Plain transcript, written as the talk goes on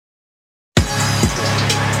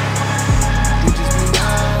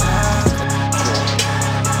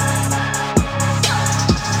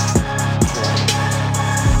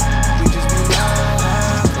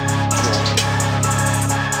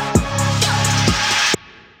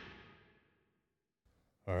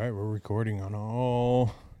right, we're recording on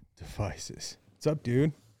all devices. What's up,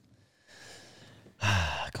 dude?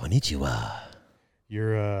 Konnichiwa.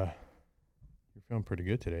 You're feeling pretty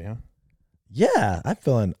good today, huh? Yeah, I'm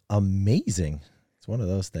feeling amazing. It's one of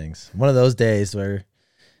those things. One of those days where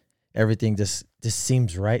everything just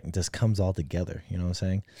seems right and just comes all together. You know what I'm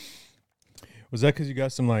saying? Was that because you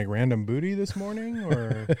got some like random booty this morning,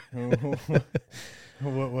 or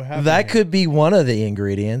what happened? That here? could be one of the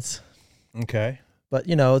ingredients. Okay. But,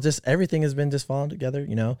 just everything has been just falling together,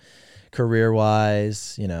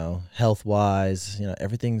 career-wise, health-wise,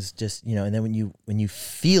 everything's just, and then when you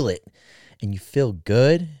feel it and you feel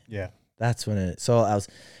good, Yeah. that's when it. So I was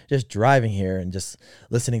just driving here and just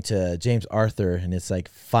listening to James Arthur, and it's like,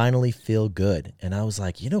 finally feel good. And I was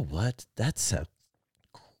like, you know what? That's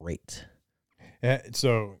great. Yeah.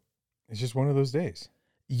 So it's just one of those days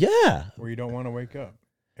Yeah. where you don't want to wake up.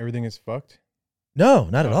 Everything is fucked. No,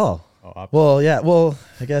 not at all. Well, yeah. Well,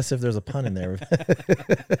 I guess if there's a pun in there.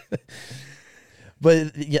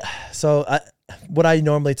 But yeah, so what I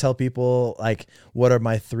normally tell people, like, what are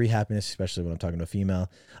my 3 happiness, especially when I'm talking to a female,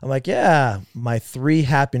 I'm like, yeah, my 3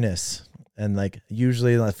 happiness. And like,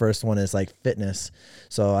 usually the first one is like fitness.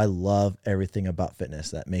 So I love everything about fitness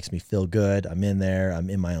that makes me feel good. I'm in there. I'm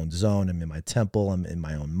in my own zone. I'm in my temple. I'm in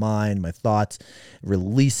my own mind, my thoughts,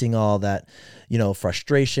 releasing all that,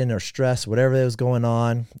 frustration or stress, whatever was going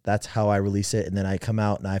on. That's how I release it. And then I come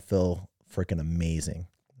out and I feel freaking amazing.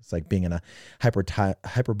 It's like being in a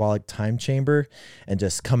hyperbolic time chamber and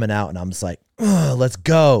just coming out. And I'm just like, let's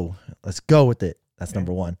go. Let's go with it. That's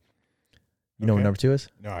number 1. You know what number 2 is?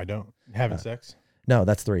 No, I don't. Having sex? No,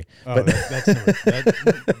 that's 3. Oh,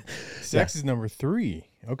 but sex is number 3.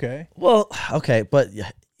 Okay. Well, okay, but you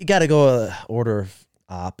got to go order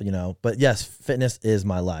up, But yes, fitness is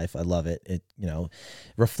my life. I love it. It,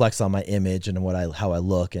 reflects on my image and how I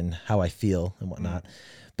look and how I feel and whatnot.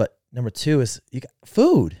 But number 2 is you got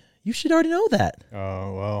food. You should already know that.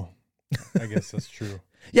 Oh, well, I guess that's true.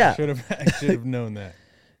 Yeah. I should have known that.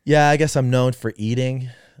 Yeah, I guess I'm known for eating.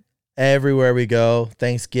 Everywhere we go,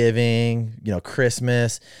 Thanksgiving,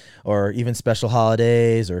 Christmas, or even special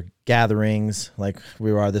holidays or gatherings like we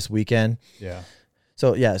are this weekend. Yeah.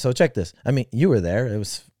 So check this. I mean, you were there. It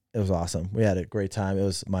was awesome. We had a great time. It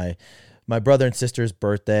was my brother and sister's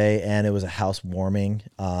birthday, and it was a housewarming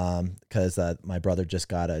because my brother just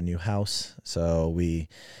got a new house. So we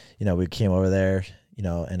came over there,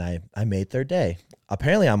 and I made their day.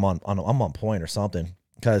 Apparently, I'm on point or something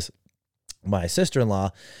because my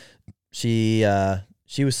sister-in-law. She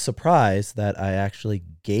was surprised that I actually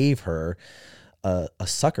gave her a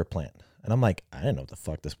sucker plant. And I'm like, I didn't know what the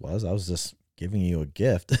fuck this was. I was just giving you a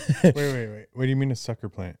gift. Wait. What do you mean a sucker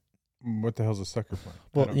plant? What the hell's a sucker plant?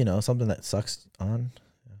 Well, something that sucks on.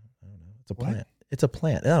 I don't know. It's a plant. What? It's a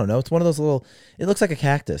plant. I don't know. It's one of those it looks like a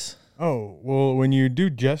cactus. Oh, well, when you do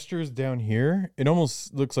gestures down here, it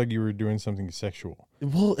almost looks like you were doing something sexual.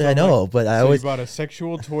 Well, So I know, like, but I so always. you bought a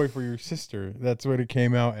sexual toy for your sister. That's what it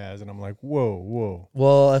came out as. And I'm like, whoa.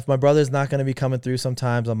 Well, if my brother's not going to be coming through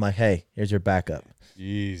sometimes, I'm like, hey, here's your backup.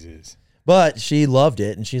 Jesus. But she loved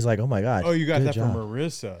it, and she's like, oh my God. Oh, you got good that job. from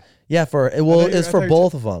Marissa. Yeah, it's I for thought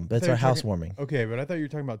both of them. It's you our were talking- housewarming. Okay, but I thought you were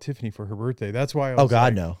talking about Tiffany for her birthday. That's why I was Oh, God,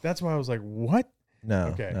 like, no. That's why I was like, what? No,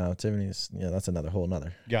 Okay. no, Tiffany's, that's another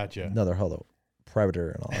Gotcha.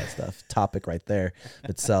 predator and all that stuff. Topic right there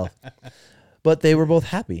itself. But they were both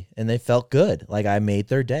happy and they felt good. Like I made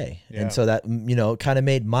their day. Yeah. And so that, kind of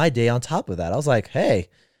made my day on top of that. I was like, hey,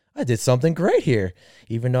 I did something great here,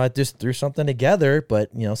 even though I just threw something together.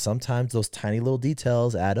 But, sometimes those tiny little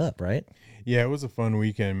details add up, right? Yeah, it was a fun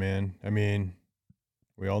weekend, man. I mean,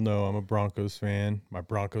 we all know I'm a Broncos fan. My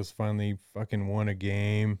Broncos finally fucking won a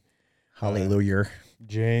game. Hallelujah.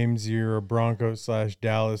 James, you're a Broncos /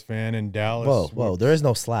 Dallas fan, and Dallas. Whoa. There is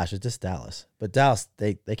no slash. It's just Dallas. But Dallas,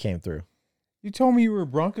 they came through. You told me you were a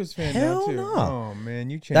Broncos fan now Hell too. no. Oh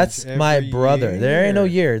man, you changed. That's my every brother. There ain't no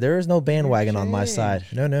year. year. There is no bandwagon on my side.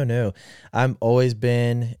 No. I've always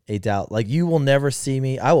been a doubt. Like you will never see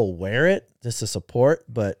me. I will wear it just to support,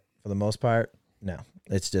 but for the most part, no.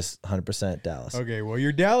 It's just 100% Dallas. Okay, well,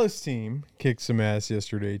 your Dallas team kicked some ass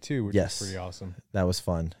yesterday too, which Yes. is pretty awesome. That was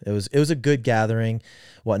fun. It was a good gathering,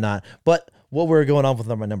 whatnot. But what we were going on with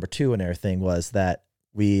my number 2 and everything was that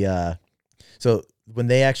we so when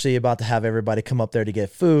they actually about to have everybody come up there to get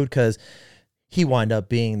food, because he wound up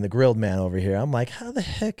being the grilled man over here. I'm like, how the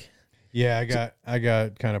heck? Yeah, I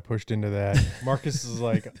got kind of pushed into that. Marcus is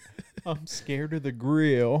like, I'm scared of the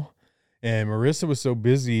grill. And Marissa was so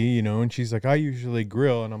busy, and she's like, I usually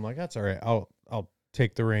grill. And I'm like, that's all right. I'll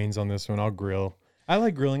take the reins on this one. I'll grill. I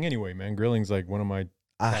like grilling anyway, man. Grilling's like one of my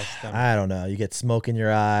pastime. I don't know. You get smoke in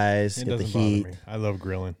your eyes, It get the doesn't bother heat. me. I love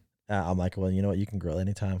grilling. I'm like, well, you know what? You can grill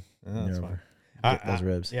anytime. That's You're fine. over. Get those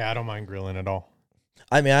ribs. Yeah, I don't mind grilling at all.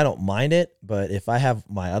 I mean, I don't mind it, but if I have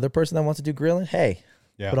my other person that wants to do grilling, hey,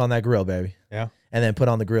 Yeah. put on that grill, baby. Yeah. And then put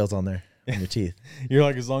on the grills on there on your teeth. You're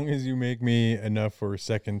like, as long as you make me enough for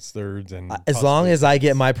seconds, thirds, and As long possibly as I get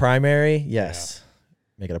seconds. my primary, yes.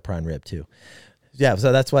 Make it a prime rib too. Yeah,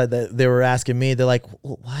 so that's why they were asking me. They're like,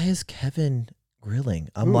 well, why is Kevin grilling?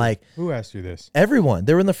 I'm Who? like, Who asked you this? everyone.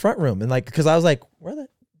 They were in the front room. And like, because I was like, where'd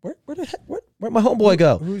my homeboy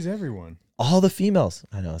go? Who's everyone? All the females.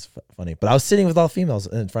 I know it's funny, but I was sitting with all females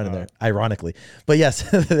in front of there, ironically. But yes,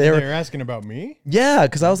 they were. They're asking about me? Yeah,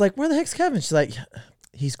 because I was like, where the heck's Kevin? She's like,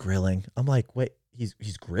 he's grilling. I'm like, wait, he's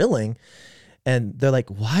grilling? And they're like,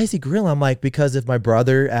 why is he grilling? I'm like, because if my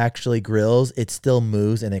brother actually grills, it still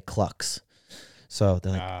moves and it clucks. So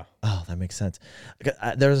they're like, oh, that makes sense.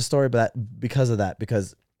 There's a story about that because of that,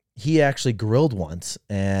 because he actually grilled once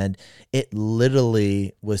and it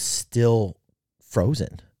literally was still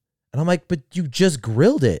frozen. And I'm like, but you just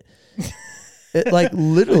grilled it. Like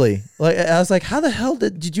literally, like I was like, how the hell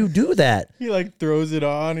did you do that? He like throws it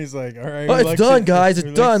on. He's like, all right. Oh, it's done, guys.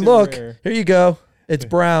 It's done. Look, rare. here you go. It's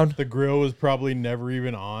brown. The grill was probably never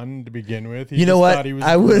even on to begin with. He You know just what? thought he was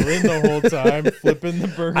I would- grilling the whole time, flipping the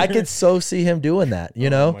burger. I could so see him doing that, you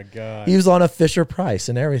Oh know? my God. He was on a Fisher Price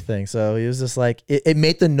and everything. So he was just like, it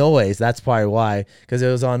made the noise. That's probably why. Because he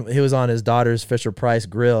was on his daughter's Fisher Price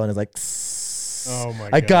grill and it's like, Oh my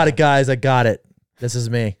I got God. it, guys. I got it. This is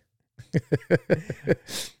me.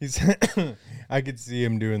 He's I could see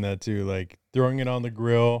him doing that too, like throwing it on the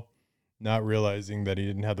grill, not realizing that he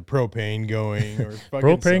didn't have the propane going or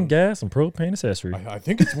fucking gas and propane accessory. I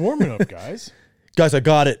think it's warm enough, guys. Guys, I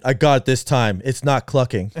got it. I got it this time. It's not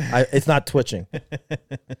clucking. It's not twitching.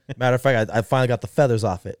 Matter of fact, I finally got the feathers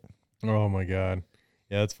off it. Oh my God.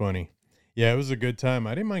 Yeah, that's funny. Yeah, it was a good time.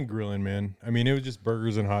 I didn't mind grilling, man. I mean, it was just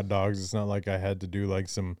burgers and hot dogs. It's not like I had to do like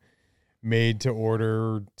some made to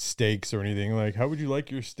order steaks or anything. Like, how would you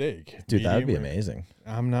like your steak? Dude, that would be Medium rare? amazing.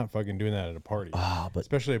 I'm not fucking doing that at a party. Oh, but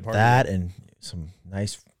Especially a party. that and some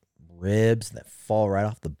nice ribs that fall right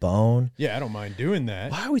off the bone. Yeah, I don't mind doing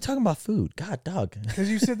that. Why are we talking about food? God, dog. Because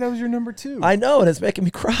you said that was your number 2. I know, and it's making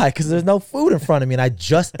me cry because there's no food in front of me, and I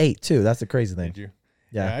just ate too. That's the crazy thing. Did you?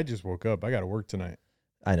 Yeah. I just woke up. I got to work tonight.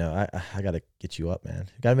 I know. I got to get you up, man.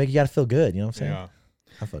 You got to feel good. You know what I'm saying? Yeah.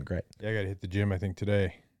 I feel great. Yeah, I got to hit the gym, I think,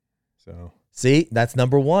 today. So, See, that's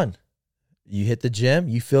number 1. You hit the gym,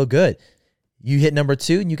 you feel good. You hit number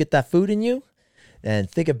 2, and you get that food in you. And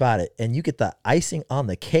think about it. And you get the icing on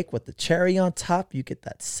the cake with the cherry on top. You get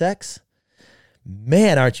that sex.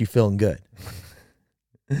 Man, aren't you feeling good?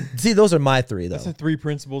 See, those are my 3, though. that's the 3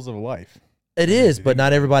 principles of life. It is, but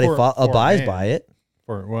not everybody For a abides man. by it.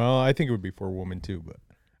 Well, I think it would be for a woman too, but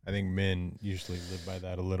I think men usually live by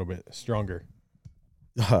that a little bit stronger.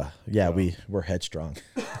 Yeah, we're headstrong.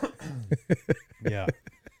 Yeah.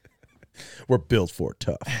 We're built for it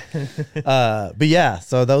tough. But yeah,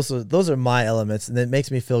 so those are my elements, and it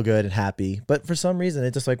makes me feel good and happy. But for some reason,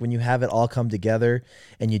 it's just like when you have it all come together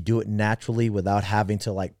and you do it naturally without having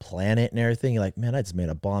to like plan it and everything. You're like, man, I just made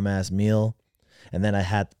a bomb ass meal, and then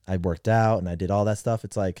I worked out and I did all that stuff.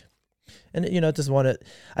 It's like, and you know, just want to.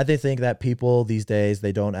 I think that people these days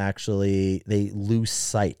they lose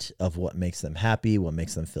sight of what makes them happy, what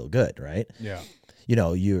makes them feel good, right? Yeah. You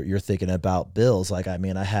know, you're thinking about bills. Like, I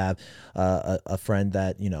mean, I have a friend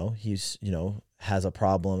that, you know, he's, you know, has a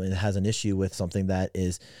problem and has an issue with something that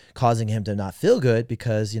is causing him to not feel good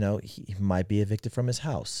because, you know, he might be evicted from his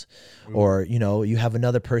house. Ooh. Or, you know, you have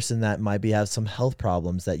another person that might have some health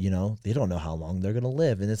problems that, you know, they don't know how long they're going to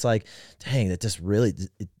live. And it's like, dang, that just really,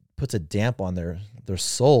 it puts a damp on their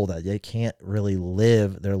soul that they can't really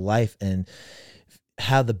live their life and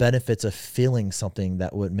have the benefits of feeling something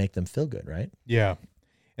that would make them feel good, right? Yeah.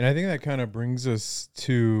 And I think that kind of brings us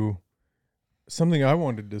to something I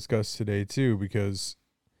wanted to discuss today too, because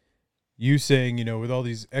you saying, you know, with all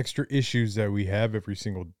these extra issues that we have every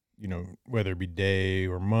single, you know, whether it be day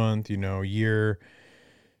or month, you know, year,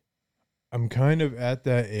 I'm kind of at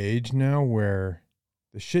that age now where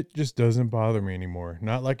the shit just doesn't bother me anymore.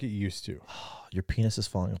 Not like it used to. Your penis is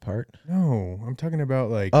falling apart? No, I'm talking about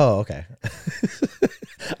like, Oh, okay.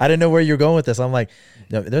 I didn't know where you're going with this. I'm like,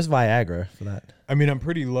 no, there's Viagra for that. I mean, I'm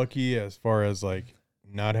pretty lucky as far as like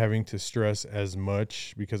not having to stress as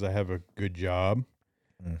much because I have a good job.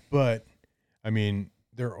 But I mean,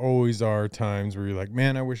 there always are times where you're like,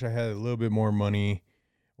 man, I wish I had a little bit more money,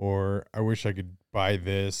 or I wish I could buy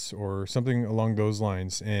this or something along those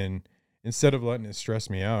lines. And instead of letting it stress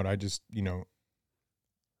me out, I just, you know,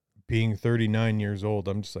 being 39 years old,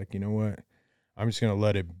 I'm just like, you know what? I'm just going to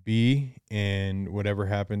let it be, and whatever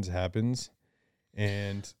happens, happens.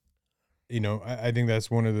 And, I think that's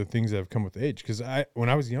one of the things that have come with age. Because when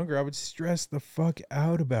I was younger, I would stress the fuck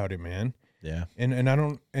out about it, man. Yeah. And I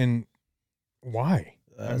don't, and why?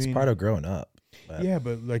 It's part of growing up. But Yeah,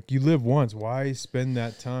 but like you live once. Why spend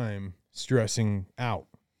that time stressing out?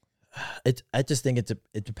 I just think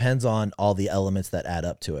it depends on all the elements that add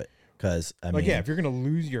up to it. Because I mean, If you're gonna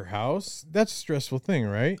lose your house, that's a stressful thing,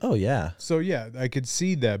 right? oh yeah, So yeah, I could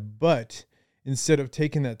see that, but instead of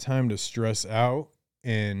taking that time to stress out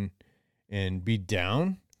and be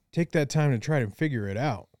down, take that time to try to figure it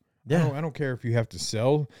out. yeah, I don't care if you have to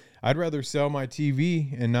sell. I'd rather sell my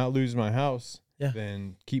TV and not lose my house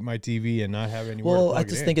than keep my TV and not have anywhere to well, plug I it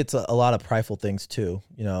just in. think it's a lot of prideful things too.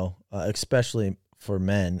 Especially for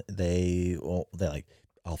men, they're like,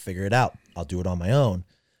 I'll figure it out. I'll do it on my own.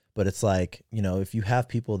 But it's like, if you have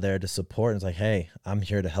people there to support, it's like, hey, I'm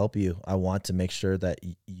here to help you. I want to make sure that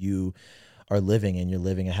you are living and you're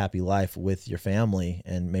living a happy life with your family,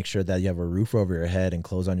 and make sure that you have a roof over your head and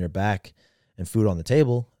clothes on your back and food on the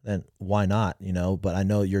table. Then why not? But I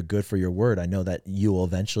know you're good for your word. I know that you will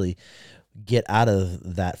eventually get out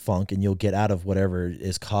of that funk, and you'll get out of whatever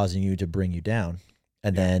is causing you to bring you down.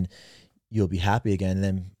 And then you'll be happy again. And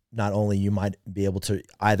then not only you might be able to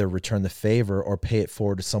either return the favor or pay it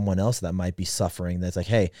forward to someone else that might be suffering. That's like,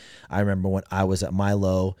 hey, I remember when I was at my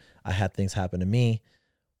low, I had things happen to me.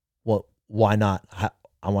 Well, why not?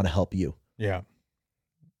 I want to help you. Yeah.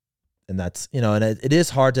 And that's, and it is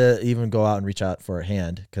hard to even go out and reach out for a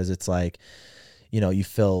hand, because it's like, you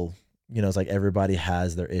feel, it's like everybody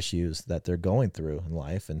has their issues that they're going through in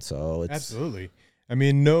life. And so it's Absolutely. I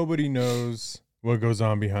mean, nobody knows what goes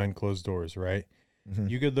on behind closed doors, right? Mhm.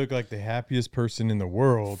 You could look like the happiest person in the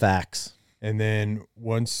world, facts. and then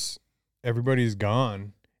once everybody's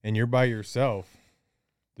gone and you're by yourself,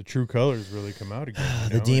 the true colors really come out again.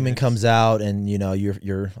 The demon comes out, and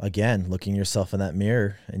you're again looking yourself in that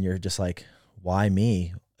mirror, and you're just like, why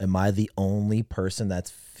me? Am I the only person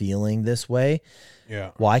that's feeling this way?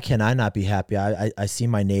 Yeah. Why can I not be happy? I see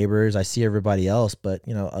my neighbors, I see everybody else, but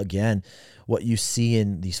again, what you see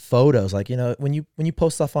in these photos, like, when you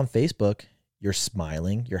post stuff on Facebook, you're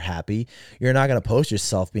smiling, you're happy. You're not going to post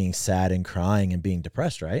yourself being sad and crying and being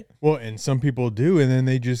depressed, right? Well, and some people do, and then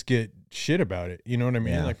they just get shit about it. You know what I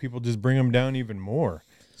mean? Yeah. Like people just bring them down even more.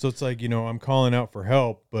 So it's like, I'm calling out for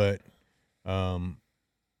help, but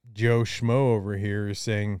Joe Schmo over here is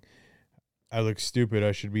saying, I look stupid,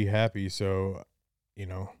 I should be happy. So,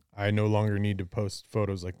 I no longer need to post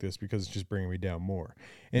photos like this because it's just bringing me down more.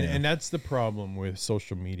 And that's the problem with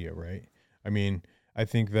social media, right? I mean, I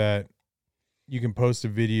think that you can post a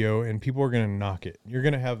video and people are going to knock it. You're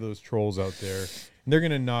going to have those trolls out there, and they're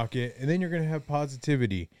going to knock it, and then you're going to have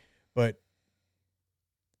positivity. But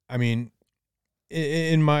I mean,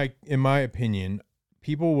 in my opinion,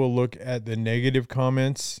 people will look at the negative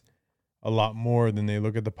comments a lot more than they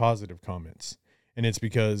look at the positive comments. And it's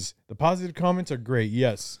because the positive comments are great.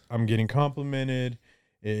 Yes, I'm getting complimented.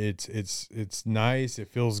 It's nice. It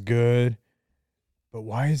feels good. But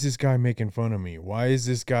why is this guy making fun of me? Why is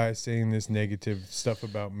this guy saying this negative stuff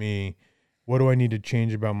about me? What do I need to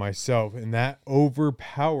change about myself? And that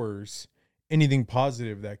overpowers anything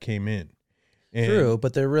positive that came in. And True,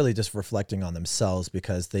 but they're really just reflecting on themselves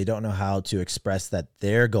because they don't know how to express that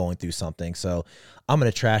they're going through something. So I'm going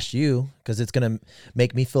to trash you because it's going to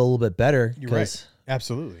make me feel a little bit better. You're right.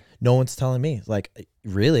 Absolutely. No one's telling me. Like,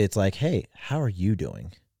 really, it's like, hey, how are you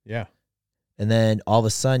doing? Yeah. And then all of a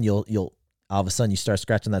sudden you'll you start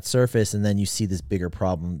scratching that surface, and then you see this bigger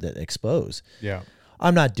problem that expose. Yeah.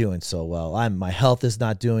 I'm not doing so well. My health is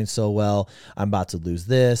not doing so well. I'm about to lose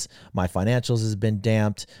this. My financials has been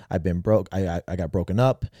damped. I've been broke. I got broken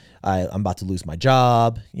up. I'm about to lose my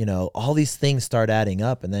job. All these things start adding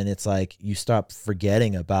up, and then it's like you stop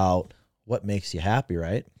forgetting about what makes you happy,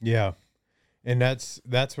 right? Yeah. And that's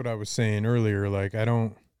what I was saying earlier. Like, I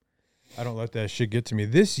don't let that shit get to me.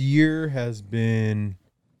 This year has been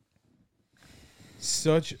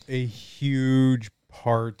such a huge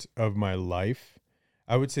part of my life.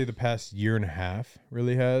 I would say the past year and a half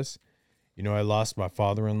really has. I lost my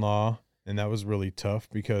father-in-law, and that was really tough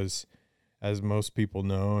because, as most people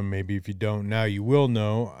know, and maybe if you don't now, you will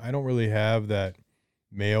know, I don't really have that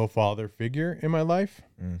male father figure in my life.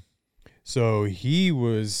 Mm. So he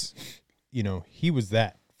was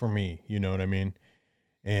that for me, you know what I mean?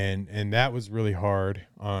 And that was really hard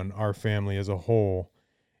on our family as a whole.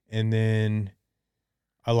 And then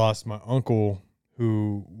I lost my uncle,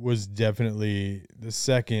 who was definitely the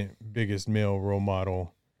second biggest male role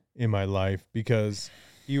model in my life, because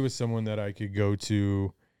he was someone that I could go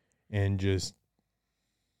to and just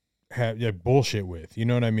have bullshit with, you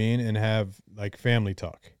know what I mean, and have like family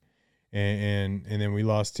talk. And then we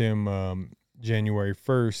lost him January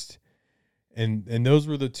 1st, and those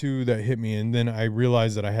were the two that hit me. And then I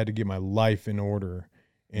realized that I had to get my life in order.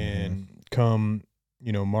 And come,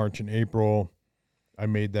 March and April, I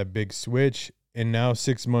made that big switch. And now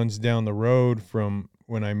 6 months down the road from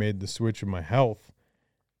when I made the switch with my health,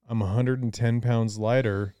 I'm 110 pounds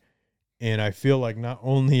lighter. And I feel like not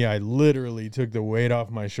only I literally took the weight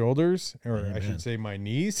off my shoulders, or I should say my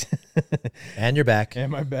knees. And your back.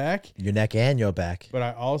 And my back. Your neck and your back. But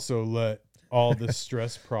I also let all the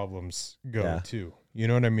stress problems go too. You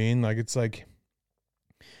know what I mean? Like, it's like,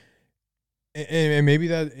 and maybe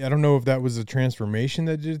that, I don't know if that was a transformation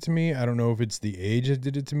that did it to me. I don't know if it's the age that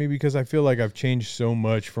did it to me, because I feel like I've changed so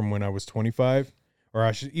much from when I was 25, or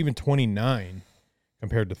I should even 29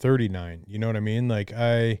 compared to 39. You know what I mean? Like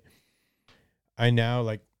I now,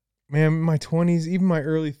 like, man, my 20s, even my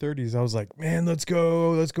early 30s, I was like, man, let's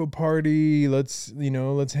go party. Let's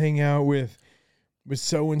hang out with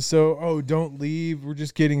so-and-so. Oh, don't leave. We're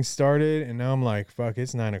just getting started. And now I'm like, fuck,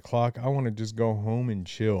 it's 9 o'clock. I want to just go home and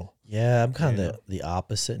chill. Yeah, I'm kind of the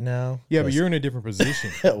opposite now. Yeah, but you're in a different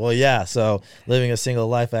position. Well, yeah. So living a single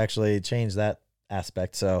life actually changed that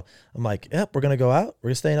aspect. So I'm like, yep, we're going to go out.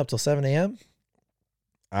 We're staying up till 7 a.m.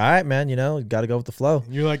 All right, man, got to go with the flow.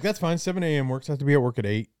 You're like, that's fine. 7 a.m. works. I have to be at work at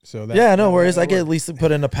 8. So no worries. I get at least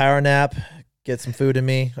put in a power nap, get some food in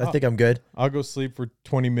me. I think I'm good. I'll go sleep for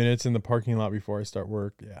 20 minutes in the parking lot before I start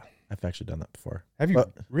work. Yeah. I've actually done that before. Have you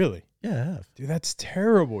really? Yeah, I have. Dude, that's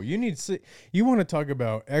terrible. You need sleep. You want to talk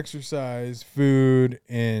about exercise, food,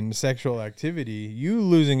 and sexual activity. You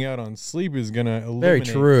losing out on sleep is going to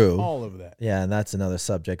eliminate all of that. Yeah, and that's another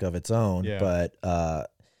subject of its own. Yeah.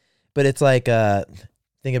 But it's like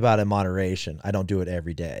think about it in moderation. I don't do it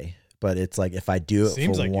every day, but it's like if I do it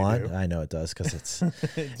Seems for like one, I know it does because it's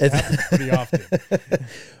it happens pretty often.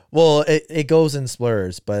 Well, it goes in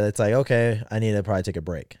splurs, but it's like, okay, I need to probably take a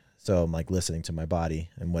break. So I'm like listening to my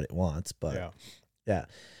body and what it wants, but yeah.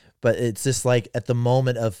 But it's just like at the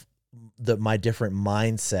moment of my different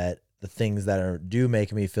mindset, the things that do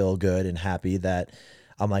make me feel good and happy, that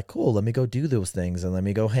I'm like, cool, let me go do those things and let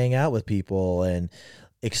me go hang out with people and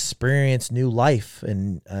experience new life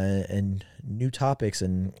and new topics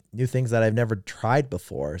and new things that I've never tried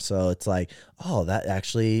before. So it's like, oh, that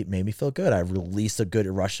actually made me feel good. I released a good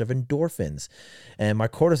rush of endorphins and my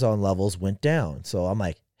cortisol levels went down. So I'm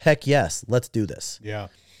like, heck yes, let's do this. Yeah.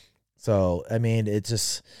 So, I mean, it's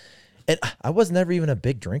just, and I was never even a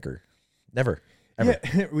big drinker. Never. Ever.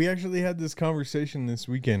 Yeah, we actually had this conversation this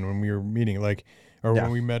weekend when we were meeting, when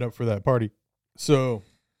we met up for that party. So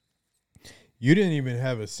you didn't even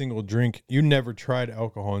have a single drink. You never tried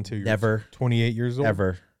alcohol until you were 28 years old?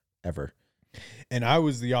 Ever. And I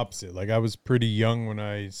was the opposite. Like, I was pretty young when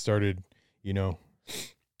I started, drinking.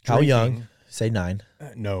 How young? Say 9.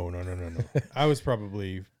 No. I was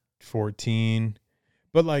probably 14.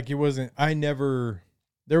 But, like, it wasn't,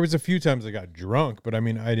 there was a few times I got drunk, but, I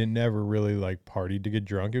mean, I didn't never really, like, party to get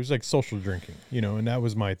drunk. It was, like, social drinking, and that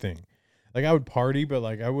was my thing. Like, I would party, but,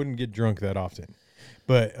 like, I wouldn't get drunk that often.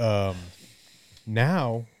 But,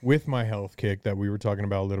 now, with my health kick that we were talking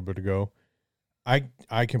about a little bit ago,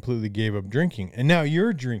 I completely gave up drinking. And now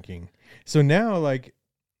you're drinking. So now, like...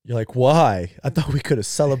 You're like, why? I thought we could have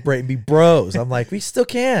celebrated and be bros. I'm like, we still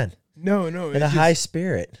can. No. In a high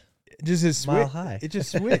spirit. Just mile high. It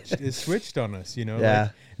just switched. It switched on us, Yeah.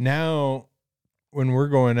 Like, now, when we're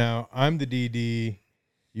going out, I'm the DD,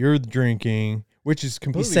 you're drinking, which is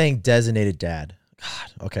completely... He's saying designated dad.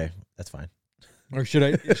 God, okay. That's fine. Or should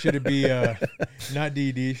it be not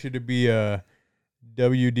DD? Should it be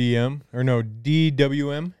WDM or no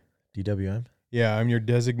DWM? DWM. Yeah, I'm your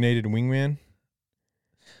designated wingman.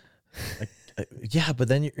 Yeah, but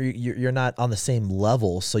then you're not on the same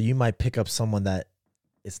level, so you might pick up someone that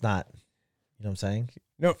it's not. You know what I'm saying?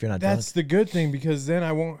 No, if you're not that's the good thing, because then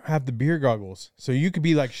I won't have the beer goggles. So you could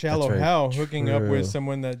be like Shallow Hal hooking up with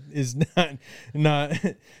someone that is not.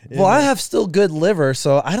 Well, I have still good liver,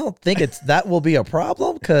 so I don't think that will be a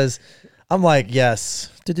problem, because I'm like, yes,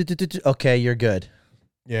 okay, you're good.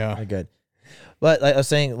 Yeah, you're good. But like I was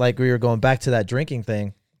saying, like we were going back to that drinking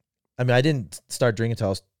thing. I mean, I didn't start drinking until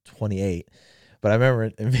I was 28, but I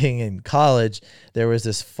remember being in college, there was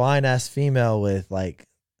this fine ass female with like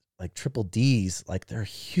triple D's, like they're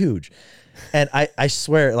huge. And I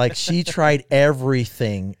swear, like she tried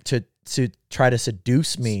everything to try to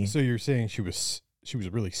seduce me. So you're saying she was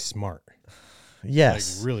really smart.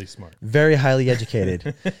 Yes. Like really smart. Very highly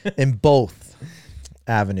educated in both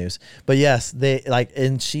avenues. But yes,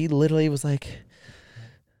 and she literally was like,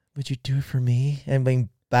 would you do it for me? And I mean,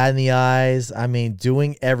 bad in the eyes. I mean,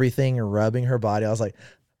 doing everything and rubbing her body. I was like,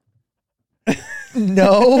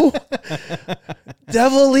 no,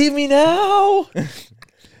 devil, leave me now.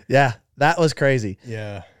 Yeah, that was crazy.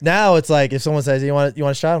 Yeah. Now it's like if someone says you want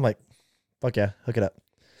a shot, I'm like, fuck yeah, hook it up.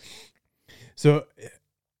 So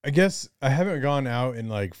I guess I haven't gone out and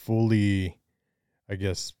like fully, I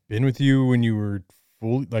guess, been with you when you were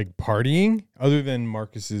fully like partying, other than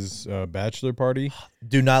Marcus's bachelor party.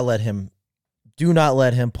 Do not let him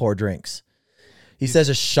pour drinks. He says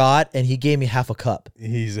a shot, and he gave me half a cup.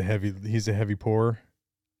 He's a heavy pourer.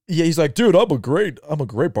 Yeah, he's like, dude, I'm a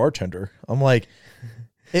great bartender. I'm like,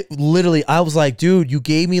 it literally. I was like, dude, you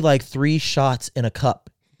gave me like 3 shots in a cup.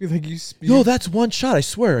 Like No, that's one shot. I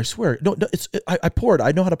swear. No, I poured.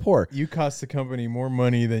 I know how to pour. You cost the company more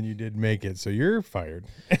money than you did make it, so you're fired.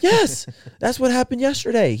 Yes, that's what happened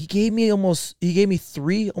yesterday. He gave me almost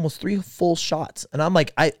 3 full shots, and I'm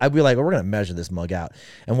like, I'd be like, we're gonna measure this mug out,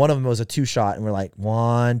 and one of them was a 2 shot, and we're like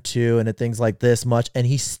 1, 2, and it things like this much, and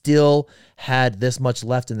he still had this much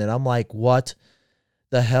left, and then I'm like, what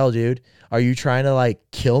the hell, dude? Are you trying to like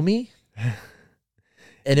kill me?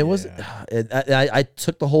 And it was, I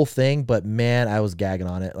took the whole thing, but man, I was gagging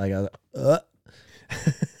on it. Like, I was,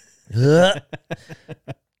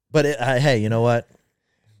 but hey, you know what?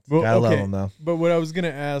 Well, Gotta love him though. But what I was gonna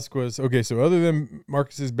ask was, okay, so other than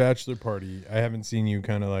Marcus's bachelor party, I haven't seen you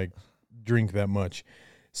kind of like drink that much.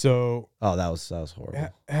 So, Oh, that was horrible.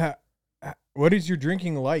 What is your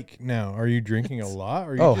drinking like now? Are you drinking a lot?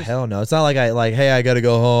 Or Oh, hell no! It's not like hey, I gotta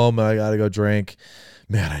go home. I gotta go drink.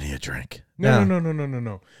 Man, I need a drink.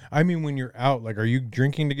 No. I mean, when you're out, like, are you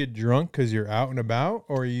drinking to get drunk because you're out and about,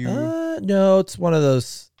 or are you? No, it's one of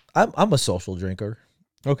those. I'm a social drinker.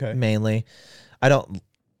 Okay. Mainly, I don't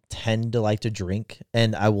tend to like to drink,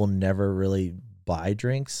 and I will never really buy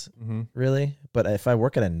drinks, really. But if I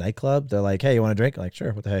work at a nightclub, they're like, "Hey, you want a drink?" I'm like,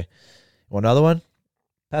 sure. What the hey? Want another one?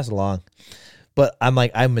 Pass it along. But I'm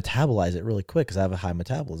like, I metabolize it really quick because I have a high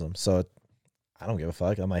metabolism. So I don't give a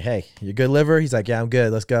fuck. I'm like, hey, you good, liver? He's like, yeah, I'm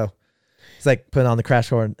good. Let's go. It's like putting on the crash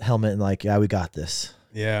helmet and like, yeah, we got this.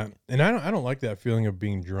 Yeah, and I don't like that feeling of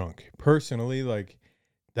being drunk. Personally, like,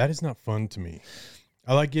 that is not fun to me.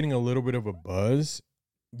 I like getting a little bit of a buzz.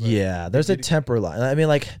 Yeah, there's a temper line. I mean,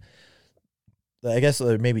 like, I guess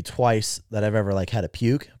maybe twice that I've ever like had a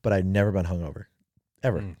puke, but I've never been hungover,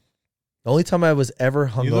 ever. The only time I was ever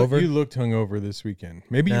hungover. You looked hungover this weekend.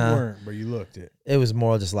 Maybe you weren't, but you looked it. It was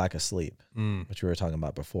more just lack of sleep, which we were talking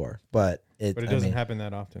about before. But it doesn't happen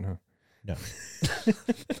that often, huh? No.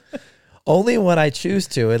 Only when I choose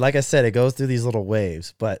to. And like I said, it goes through these little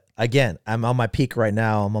waves. But again, I'm on my peak right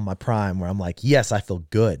now. I'm on my prime where I'm like, yes, I feel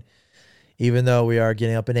good. Even though we are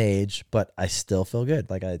getting up in age, but I still feel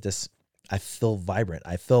good. Like I feel vibrant.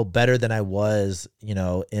 I feel better than I was,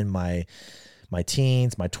 in my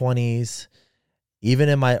teens, my 20s, even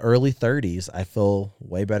in my early 30s. I feel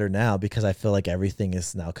way better now because I feel like everything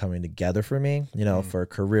is now coming together for me. For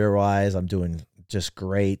career wise, I'm doing just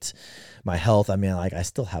great. My health, I mean, like I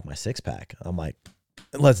still have my 6-pack. I'm like,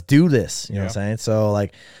 let's do this. You know what I'm saying? So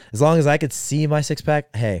like, as long as I could see my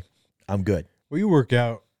 6-pack, hey, I'm good. Well, you work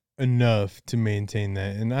out enough to maintain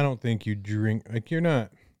that. And I don't think you drink, like you're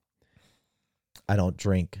not. I don't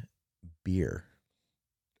drink beer.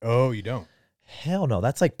 Oh, you don't? Hell no.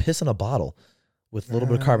 That's like piss in a bottle with a little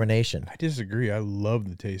bit of carbonation. I disagree. I love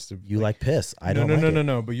the taste of. You like piss. I don't.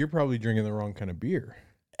 No. But you're probably drinking the wrong kind of beer.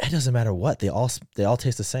 It doesn't matter what. They all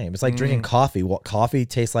taste the same. It's like drinking coffee. Coffee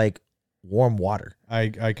tastes like warm water.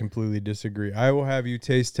 I completely disagree. I will have you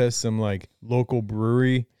taste test some like local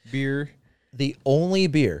brewery beer. The only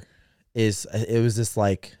beer it was this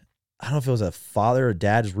like, I don't know if it was a father or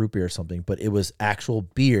dad's root beer or something, but it was actual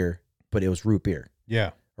beer, but it was root beer.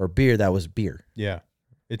 Yeah. Or beer that was beer. Yeah.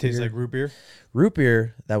 It tastes like root beer? Root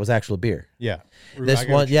beer that was actual beer. Yeah. This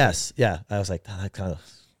one, yes. Yeah. I was like, that kind of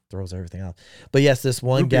throws everything out. But yes, this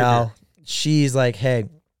one gal, she's like, hey,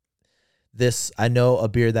 I know a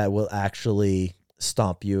beer that will actually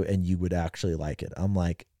stomp you and you would actually like it. I'm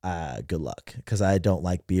like, good luck. Because I don't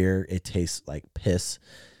like beer. It tastes like piss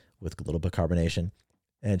with a little bit of carbonation.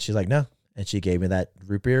 And she's like, no. And she gave me that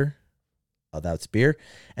root beer. Oh, that's beer.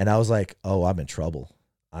 And I was like, oh, I'm in trouble.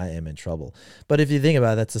 I am in trouble. But if you think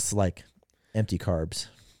about it, that's just like empty carbs.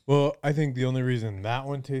 Well, I think the only reason that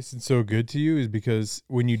one tasted so good to you is because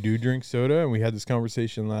when you do drink soda, and we had this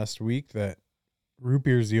conversation last week, that root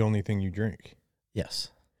beer is the only thing you drink. Yes.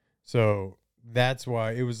 So that's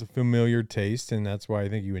why it was a familiar taste, and that's why I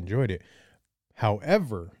think you enjoyed it.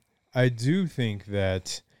 However, I do think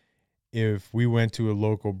that if we went to a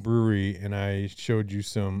local brewery and I showed you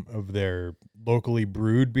some of their locally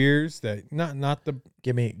brewed beers that not the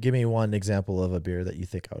Give me one example of a beer that you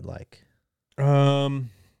think I would like.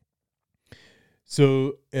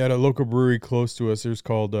 So at a local brewery close to us, there's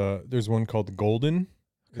one called the Golden.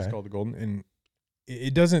 It's Okay. called the Golden, and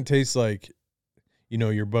it doesn't taste like,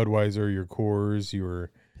 your Budweiser, your Coors,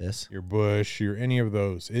 Piss. your Busch, your any of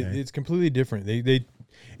those. Okay. It's completely different. They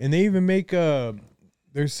even make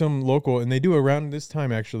there's some local, and they do around this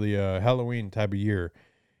time actually, Halloween type of year.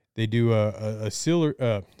 They do a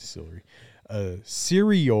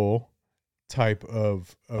cereal type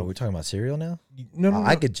of. Oh, we're talking about cereal now? No,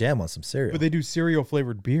 I could jam on some cereal. but they do cereal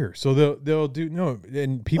flavored beer, so they'll do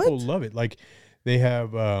and people What? love it. Like they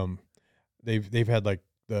have they've had like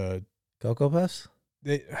the Cocoa Puffs?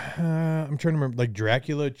 I'm trying to remember, like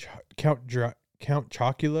Dracula, Count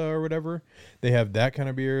Chocula or whatever. They have that kind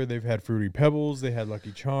of beer. They've had Fruity Pebbles. They had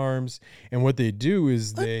Lucky Charms, and what they do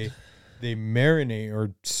is they marinate,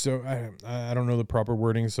 or so I don't know the proper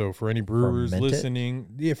wording. So for any brewers Ferment it?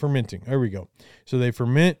 listening, fermenting. There we go. So they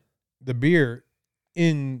ferment the beer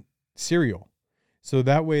in cereal, so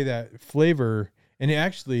that way that flavor, and it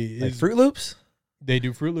actually Like is Fruit Loops? They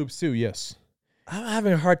do Fruit Loops too. Yes. I'm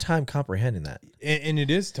having a hard time comprehending that. And it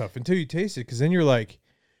is tough until you taste it, because then you're like,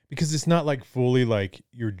 because it's not like fully like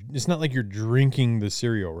it's not like you're drinking the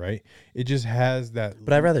cereal, right? It just has that.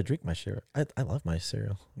 But I'd rather drink my cereal. I love my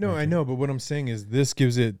cereal. No, I know, but what I'm saying is this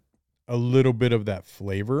gives it a little bit of that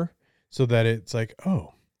flavor, so that it's like,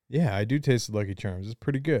 oh yeah, I do taste the Lucky Charms. It's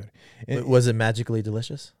pretty good. And, Was it magically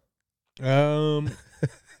delicious?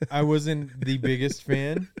 I wasn't the biggest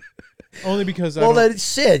fan, only because Well, then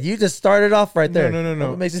shit, you just started off right there. No.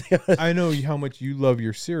 What makes you I know how much you love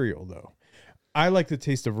your cereal, though. I like the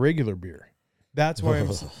taste of regular beer. That's why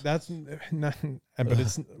that's not. But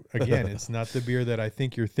it's again, it's not the beer that I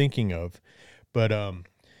think you're thinking of. But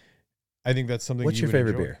I think that's something. What's you your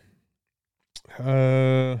would favorite enjoy.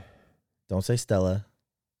 beer? Don't say Stella.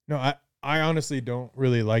 No, I honestly don't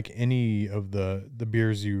really like any of the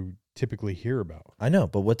beers you typically hear about. I know,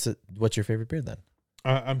 but what's your favorite beer then?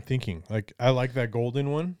 I'm thinking, like, I like that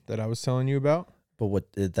Golden one that I was telling you about. But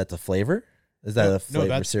that's a flavor? Is that a flavor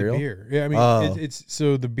that's cereal? the beer. Yeah, I mean, Oh. it's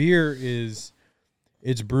so the beer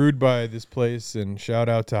it's brewed by this place, and shout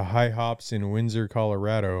out to High Hops in Windsor,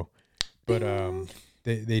 Colorado. But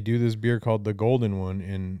they do this beer called the Golden one,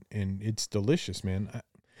 and it's delicious, man.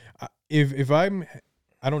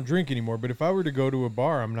 I don't drink anymore, but if I were to go to a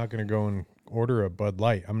bar, I'm not going to go and order a Bud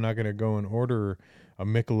Light. I'm not going to go and order a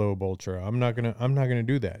Michelob Ultra. I'm not gonna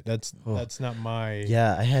do that. That's not my.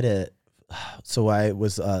 Yeah, I had so I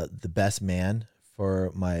was the best man for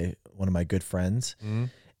one of my good friends, Mhm.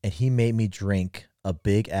 and he made me drink a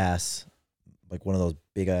big ass, like one of those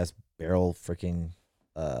big ass barrel freaking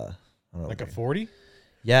I don't know, Like a 40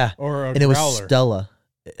 yeah, or a and it was growler. Stella.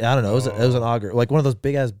 I don't know. It was an Oh. auger, like one of those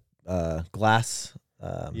big ass glass. Yeah,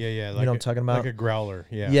 like you know what I'm talking about? like a growler.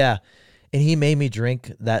 Yeah. Yeah, and he made me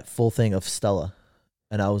drink that full thing of Stella,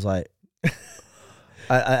 and I was like,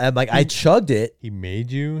 I'm like, I chugged it. He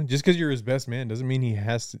made you, just because you're his best man doesn't mean he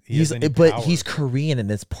has to. But he's Korean,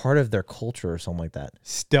 and it's part of their culture or something like that.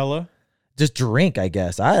 Stella. Just drink, I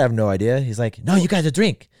guess. I have no idea. He's like, no, you got to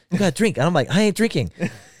drink. You got to drink. And I'm like, I ain't drinking.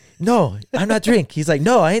 No, I'm not drink. He's like,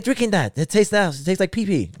 no, I ain't drinking that. It tastes like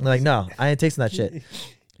pee-pee. I'm like, no, I ain't tasting that shit.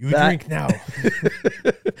 You That- drink now.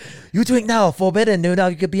 You drink now, forbidden. Now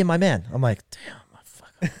you could be my man. I'm like,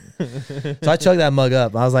 damn, motherfucker. So I chugged that mug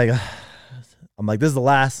up. I was like, this is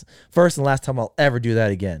the first and last time I'll ever do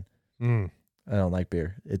that again. Mm. I don't like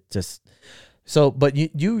beer. It just but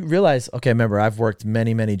you realize, okay, remember, I've worked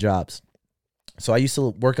many, many jobs. So I used to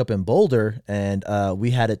work up in Boulder, and we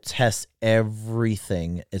had to test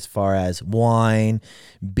everything as far as wine,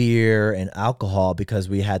 beer, and alcohol, because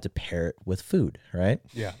we had to pair it with food, right?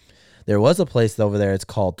 Yeah. There was a place over there. It's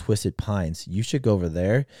called Twisted Pines. You should go over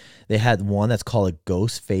there. They had one that's called a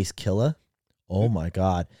Ghost Face Killer. Oh my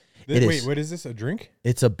God. Wait, what is this? A drink?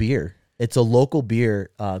 It's a beer. It's a local beer.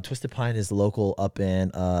 Twisted Pine is local up in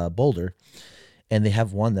Boulder. And they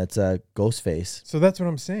have one that's a Ghost Face. So that's what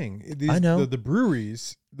I'm saying. I know. The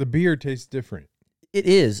breweries, the beer tastes different. It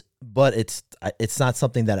is, but it's not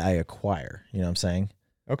something that I acquire. You know what I'm saying?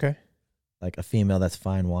 Okay. Like a female that's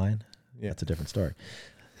fine wine. Yeah. That's a different story.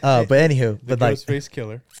 But anywho, The but like, Ghostface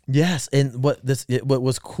Killer. yes. And what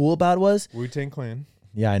was cool about it was, Wu-Tang Clan.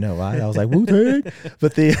 yeah, I know, right? I was like, Wu-Tang.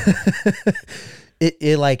 But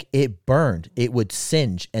it burned. It would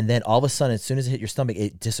singe, and then all of a sudden, as soon as it hit your stomach,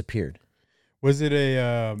 it disappeared. Was it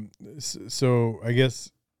a so I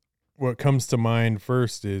guess what comes to mind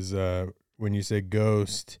first is when you say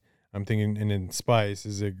ghost, I'm thinking, and in spice,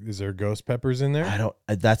 is there ghost peppers in there? I don't.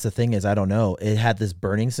 That's the thing is I don't know. It had this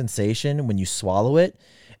burning sensation when you swallow it,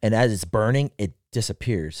 and as it's burning, it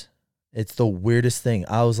disappears. It's the weirdest thing.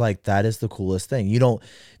 I was like, that is the coolest thing. You don't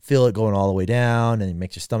feel it going all the way down, and it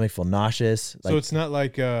makes your stomach feel nauseous. So it's not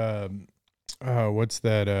like what's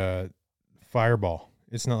that? Fireball.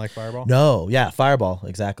 It's not like Fireball. No, yeah, Fireball,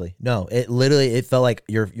 exactly. No, it felt like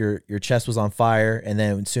your chest was on fire, and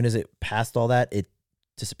then as soon as it passed all that, it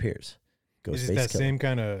disappears. Is it that same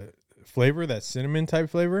kind of flavor, that cinnamon type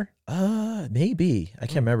flavor? Maybe. I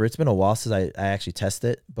can't remember. It's been a while since I actually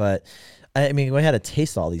tested it, but I mean, we had to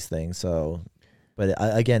taste all these things, so. But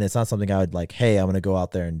again, it's not something I would like. Hey, I'm gonna go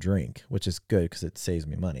out there and drink, which is good because it saves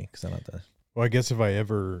me money because I don't have to. Well, I guess if I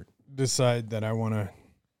ever decide that I want to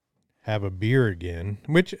have a beer again,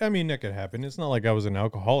 which, I mean, that could happen. It's not like I was an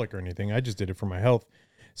alcoholic or anything. I just did it for my health.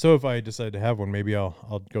 So if I decide to have one, maybe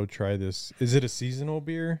I'll go try this. Is it a seasonal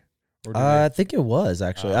beer? Or I think it was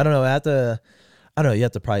actually. I don't know. I don't know. You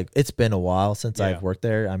have to probably. It's been a while since I've worked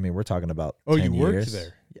there. I mean, we're talking about. Oh, 10 you worked years.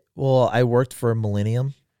 there? Well, I worked for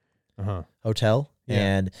Millennium Hotel, Yeah.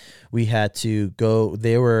 and we had to go.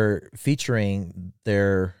 They were featuring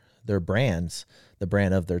their brands, the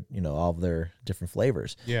brand of their all of their different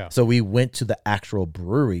flavors. Yeah. So we went to the actual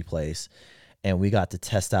brewery place, and we got to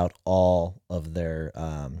test out all of their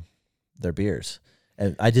beers.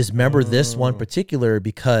 And I just remember this one particular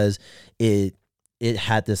because it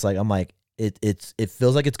had this like I'm like it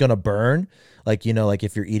feels like it's gonna burn, like like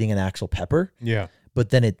if you're eating an actual pepper. Yeah. But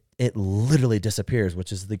then it literally disappears,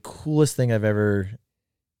 which is the coolest thing I've ever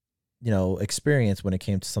experienced when it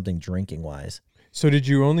came to something drinking wise. So did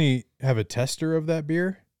you only have a tester of that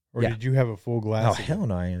beer, or did you have a full glass? Oh of it? hell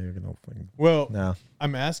no! I ain't even gonna fucking. Well, No.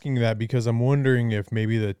 I'm asking that because I'm wondering if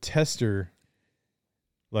maybe the tester,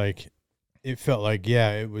 like, it felt like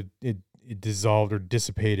it dissolved or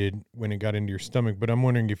dissipated when it got into your stomach. But I'm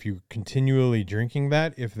wondering if you continually drinking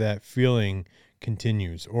that, if that feeling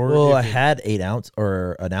continues, or Well, if I had 8 ounce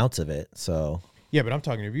or an ounce of it, so yeah. But I'm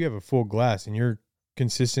talking if you have a full glass and you're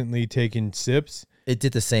consistently taking sips. it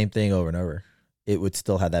did the same thing over and over. It would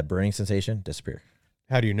still have that burning sensation, disappear.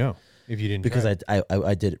 How do you know if you didn't? Because try it?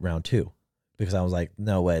 I did it round 2 because I was like,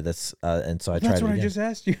 no way, that's and so I tried That's it what again. I just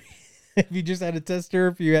asked you. If you just had a tester,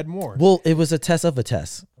 if you had more. Well, it was a test of a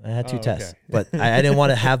test. I had 2 Oh, tests, okay. but I didn't want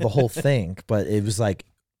to have the whole thing. But it was like,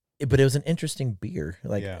 but it was an interesting beer.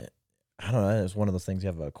 Like, Yeah. I don't know. It was one of those things you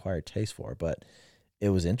have an acquired taste for, but it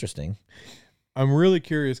was interesting. I'm really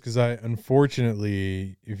curious because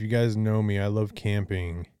unfortunately, if you guys know me, I love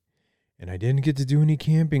camping, and I didn't get to do any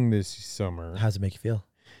camping this summer. How does it make you feel?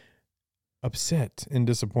 Upset and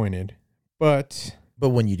disappointed. But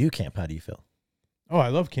when you do camp, how do you feel? I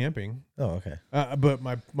love camping. Oh, okay. But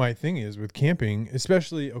my thing is with camping,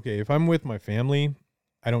 especially, okay, if I'm with my family,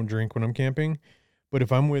 I don't drink when I'm camping. But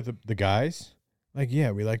if I'm with the guys, like,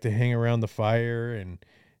 yeah, we like to hang around the fire and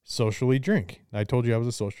socially drink. I told you I was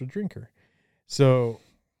a social drinker. So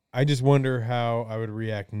I just wonder how I would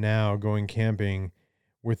react now going camping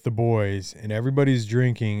with the boys and everybody's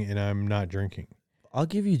drinking and I'm not drinking. I'll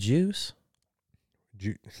give you juice.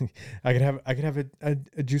 I could have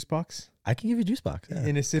a juice box I can give you a juice box. Yeah.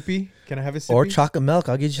 in a sippy. Can I have a sippy? Or chocolate milk.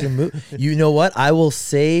 I'll get you some. You know what? I will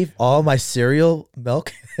save all my cereal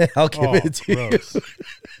milk. I'll give it to gross. you.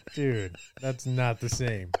 Dude, that's not the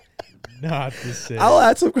same. Not the same. I'll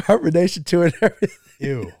add some carbonation to it. And everything.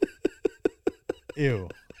 Ew. Ew.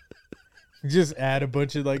 Just add a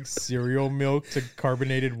bunch of like cereal milk to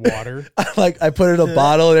carbonated water. I put it in a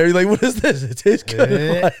bottle and everything. Like, what is this? It tastes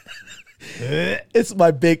good. It's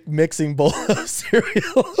my big mixing bowl of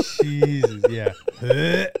cereal. Jesus, yeah.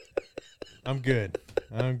 I'm good.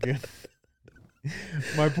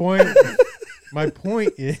 My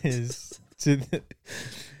point is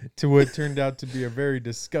to what turned out to be a very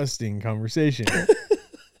disgusting conversation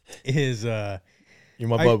is You're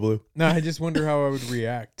my blood blue. no, I just wonder how I would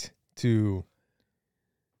react to,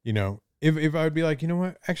 if I would be like, you know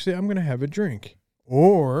what, actually I'm gonna have a drink.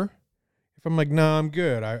 Or if I'm like, nah, I'm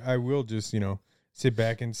good, I will just, sit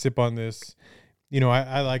back and sip on this.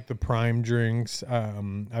 I like the prime drinks.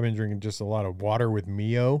 I've been drinking just a lot of water with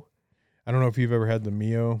Mio. I don't know if you've ever had the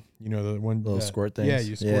Mio, the one Little squirt things. Yeah,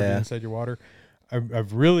 you squirt it inside your water.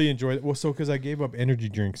 I've really enjoyed it. Well, so because I gave up energy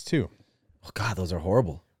drinks too. Oh God, those are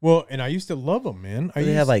horrible. Well, and I used to love them, man.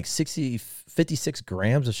 They have like 56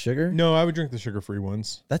 grams of sugar. No, I would drink the sugar-free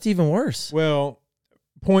ones. That's even worse. Well,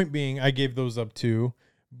 point being, I gave those up too,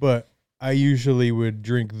 but I usually would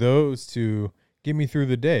drink those to get me through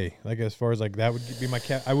the day. Like as far as like that would be my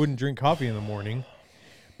I wouldn't drink coffee in the morning,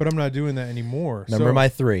 but I'm not doing that anymore. Remember my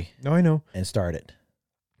 3 No, I know. and start it.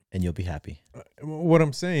 and you'll be happy, What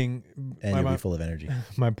I'm saying, and you'll be full of energy.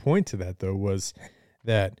 my point to that though was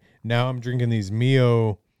that now I'm drinking these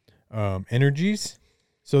Mio energies,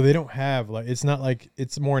 so they don't have like, it's not like,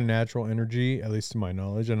 it's more natural energy, at least to my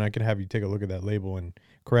knowledge, and I could have you take a look at that label and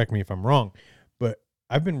correct me if I'm wrong, but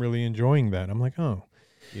I've been really enjoying that. I'm like, oh,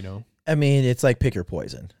 you know, I mean, it's like pick your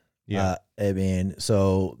poison. yeah, I mean,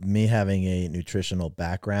 so me having a nutritional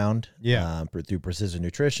background, Yeah. through precision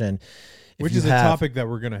nutrition, if which you is a have- topic that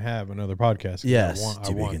we're gonna have another podcast. 'Cause Yes, I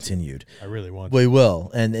to be want continued. I really want. We will,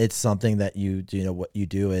 and it's something that you do. You know what you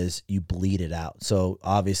do is you bleed it out. So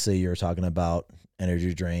obviously, you're talking about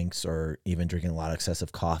energy drinks or even drinking a lot of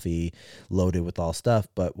excessive coffee, loaded with all stuff.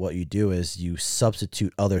 But what you do is you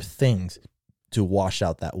substitute other things to wash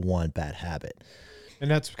out that one bad habit. And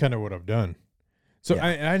that's kind of what I've done. So Yeah.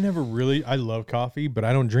 I never really, I love coffee, but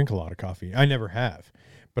I don't drink a lot of coffee. I never have,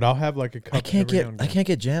 but I'll have like a cup. I can't every now and get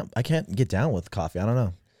again. I can't get down with coffee. I don't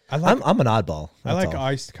know. I like I'm an oddball. I That's like all.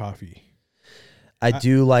 iced coffee. I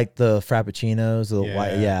do like the frappuccinos, the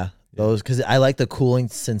white, Yeah. those, because I like the cooling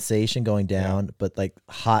sensation going down, but like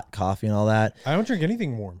hot coffee and all that. I don't drink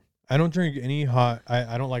anything warm. I don't drink any hot.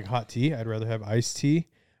 I don't like hot tea. I'd rather have iced tea.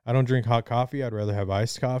 I don't drink hot coffee. I'd rather have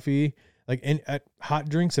iced coffee. Like, and hot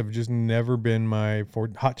drinks have just never been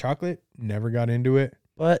hot chocolate. Never got into it.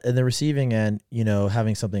 But in the receiving end, you know,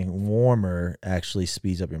 having something warmer actually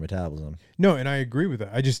speeds up your metabolism. No, and I agree with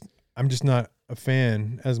that. I'm just not a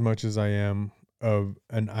fan as much as I am of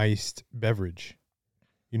an iced beverage.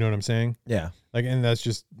 You know what I'm saying? Yeah. Like, and that's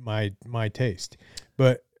just my taste.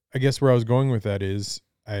 But I guess where I was going with that is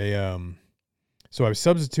so I've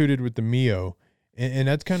substituted with the Mio, and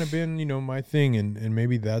that's kind of been, you know, my thing, and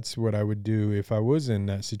maybe that's what I would do if I was in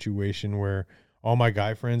that situation where all my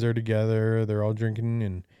guy friends are together, they're all drinking,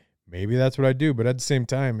 and maybe that's what I do. But at the same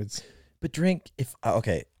time, But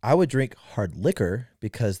I would drink hard liquor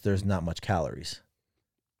because there's not much calories.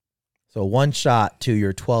 So one shot to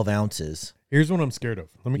your 12 ounces. here's what I'm scared of.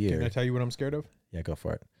 Can Beer. I tell you what I'm scared of? Yeah, go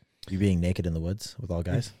for it. You being naked in the woods with all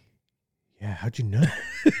guys? Yeah, how'd you know?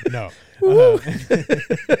 No.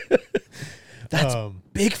 That's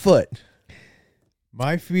Bigfoot.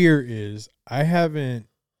 My fear is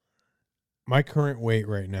my current weight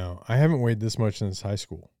right now, I haven't weighed this much since high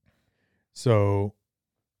school. So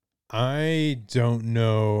I don't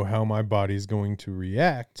know how my body's going to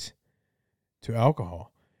react to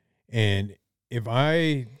alcohol. And if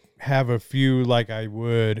I have a few like I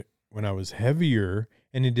would when I was heavier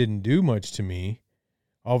and it didn't do much to me,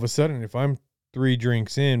 all of a sudden, if I'm 4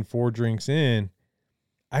 drinks in,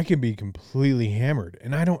 I can be completely hammered.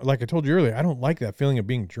 And I don't, like I told you earlier, I don't like that feeling of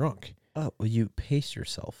being drunk. Oh, well, you pace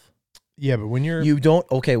yourself. Yeah, but when You don't,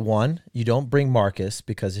 you don't bring Marcus,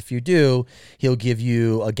 because if you do, he'll give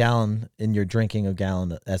you a gallon and you're drinking a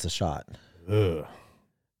gallon as a shot. Ugh.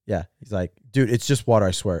 Yeah. He's like, dude, it's just water.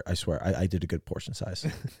 I swear. I did a good portion size.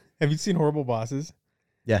 Have you seen Horrible Bosses?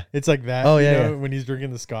 Yeah. It's like that. Oh, you yeah, know, when he's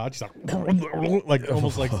drinking the scotch, he's like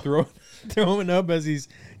almost like throwing up as he's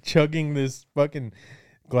chugging this fucking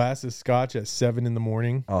glass of scotch at 7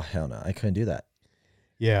 a.m. Oh, hell no. I couldn't do that.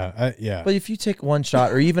 Yeah. Yeah. But if you take one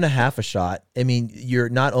shot or even a half a shot, I mean, you're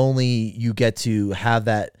not only you get to have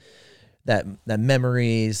that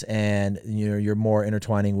memories, and you're more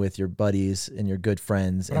intertwining with your buddies and your good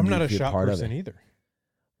friends. But and I'm not a you're shot part of person it. either.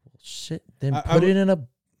 Shit. Then I put it in a.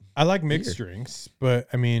 I like mixed beer. drinks, but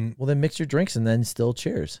I mean, Well, then mix your drinks and then still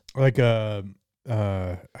cheers. like I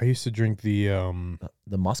used to drink the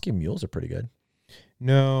The Moscow Mules are pretty good.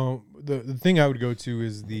 no, the thing I would go to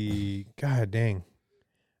is the, god dang,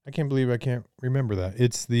 I can't believe I can't remember that.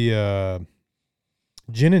 It's the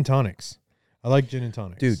gin and tonics. I like gin and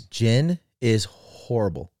tonics. Dude, gin is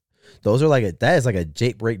horrible. Those are that is like a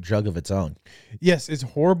jailbreak drug of its own. Yes, it's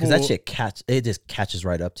horrible. Because that shit it just catches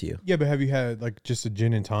right up to you. Yeah, but have you had like just a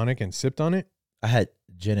gin and tonic and sipped on it? I had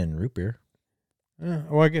gin and root beer.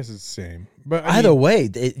 Well, I guess it's the same. But I Either mean, way,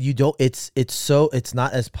 it's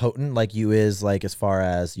not as potent like you is like as far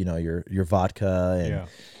as your vodka and yeah.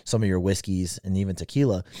 some of your whiskeys and even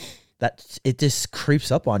tequila. That it just creeps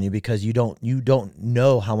up on you because you don't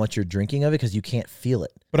know how much you're drinking of it because you can't feel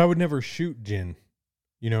it. But I would never shoot gin.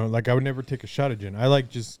 Like I would never take a shot of gin. I like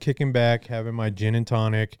just kicking back, having my gin and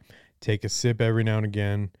tonic, take a sip every now and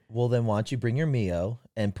again. Well, then why don't you bring your Mio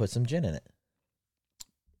and put some gin in it?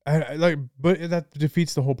 I like, but that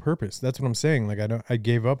defeats the whole purpose. That's what I'm saying. Like I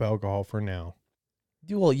gave up alcohol for now.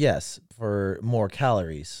 Well, yes, for more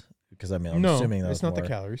calories because I'm assuming that's it's not more. the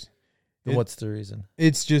calories. Then what's the reason?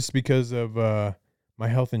 It's just because of my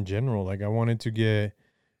health in general. Like I wanted to get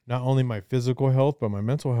not only my physical health, but my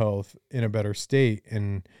mental health in a better state.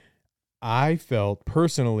 And I felt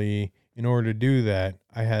personally in order to do that,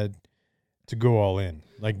 I had to go all in,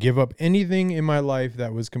 like give up anything in my life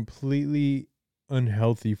that was completely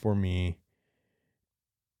unhealthy for me.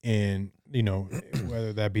 And,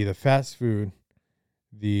 whether that be the fast food,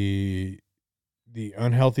 the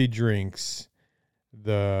unhealthy drinks,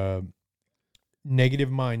 the negative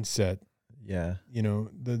mindset, Yeah.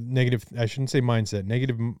 the negative, I shouldn't say mindset,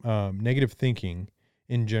 negative thinking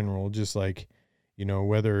in general, just like,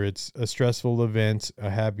 whether it's a stressful event, a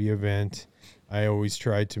happy event, I always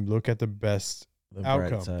try to look at the best The outcome,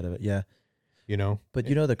 bright side of it. Yeah. you know? But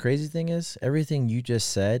the crazy thing is, everything you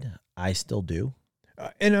just said, I still do.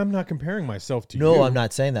 And I'm not comparing myself to you. No, I'm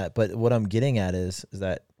not saying that. But what I'm getting at is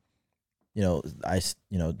that, I,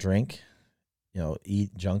 drink,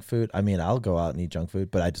 eat junk food. I mean, I'll go out and eat junk food,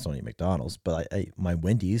 but I just don't eat McDonald's. But my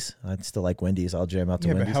Wendy's, I still like Wendy's. I'll jam out to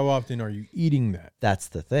Wendy's. But how often are you eating that? That's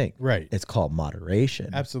the thing. Right. It's called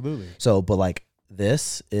moderation. Absolutely. So, but like,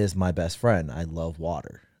 this is my best friend. I love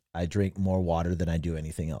water. I drink more water than I do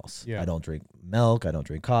anything else. Yeah. I don't drink milk. I don't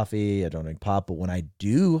drink coffee. I don't drink pop. But when I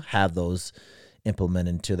do have those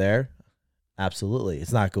implemented into there, absolutely,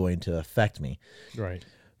 it's not going to affect me. Right.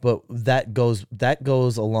 But that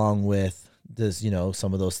goes along with this,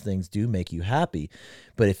 some of those things do make you happy.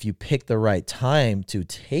 But if you pick the right time to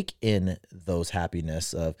take in those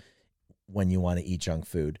happiness of when you want to eat junk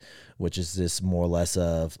food, which is this more or less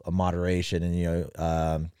of a moderation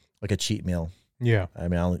and, like a cheat meal. Yeah. I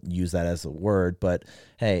mean, I don't use that as a word, but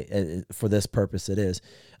hey, for this purpose, it is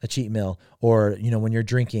a cheat meal. Or, when you're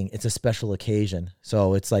drinking, it's a special occasion.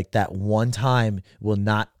 So it's like that one time will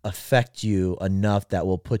not affect you enough that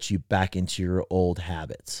will put you back into your old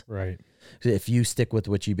habits. Right. If you stick with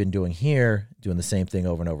what you've been doing here, doing the same thing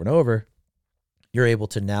over and over and over, you're able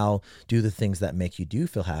to now do the things that make you do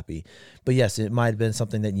feel happy. But yes, it might have been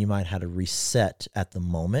something that you might have to reset at the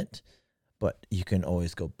moment, but you can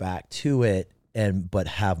always go back to it but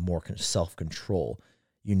have more self-control.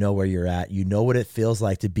 You know where you're at. You know what it feels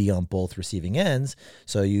like to be on both receiving ends.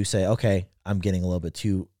 So you say, okay, I'm getting a little bit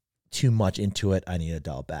too much into it. I need to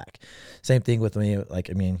dial back. Same thing with me.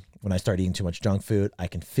 When I start eating too much junk food, I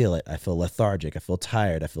can feel it. I feel lethargic. I feel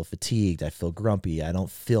tired. I feel fatigued. I feel grumpy. I don't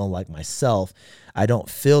feel like myself. I don't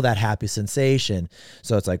feel that happy sensation.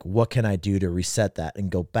 So it's like, what can I do to reset that and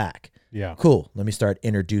go back? Yeah. Cool. Let me start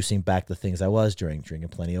introducing back the things I was doing, drinking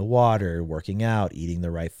plenty of water, working out, eating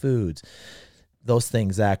the right foods. Those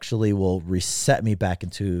things actually will reset me back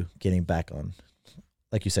into getting back on,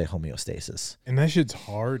 like you say, homeostasis. And that shit's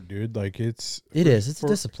hard, dude. Like It's a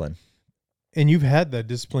discipline. And you've had that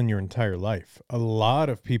discipline your entire life. A lot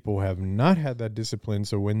of people have not had that discipline.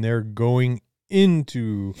 So when they're going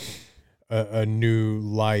into a new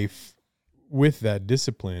life with that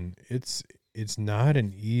discipline, it's not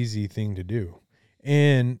an easy thing to do.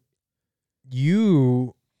 And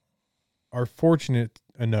you are fortunate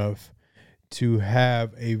enough to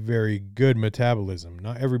have a very good metabolism.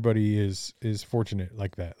 Not everybody is fortunate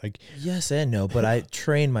like that. Like, yes and no, but I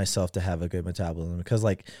train myself to have a good metabolism because,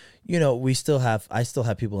 like, I still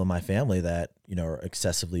have people in my family that, are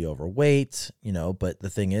excessively overweight, but the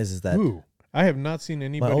thing is that ooh, I have not seen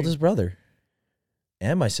anybody. My oldest brother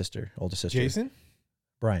and my older sister. Jason?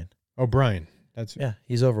 Brian. Oh, Brian. Yeah,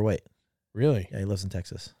 he's overweight. Really? Yeah, he lives in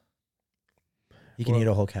Texas. He can eat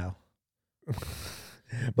a whole cow.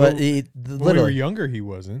 But when we were younger, he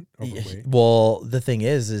wasn't overweight. Well, the thing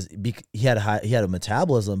is he had a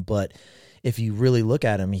metabolism, but if you really look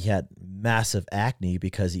at him, he had massive acne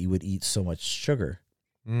because he would eat so much sugar,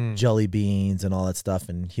 jelly beans, and all that stuff,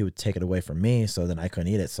 and he would take it away from me. So then I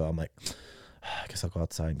couldn't eat it. So I'm like, I guess I'll go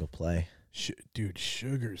outside and go play. Dude,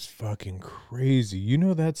 sugar's fucking crazy.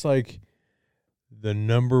 That's like the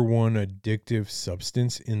number one addictive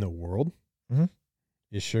substance in the world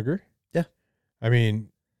is sugar. Yeah. I mean,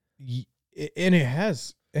 and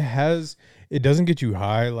it doesn't get you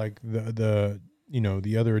high like the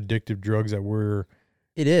other addictive drugs that were.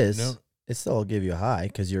 It is. It still give you a high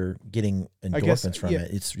because you're getting endorphins from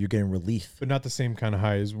it. You're getting relief, but not the same kind of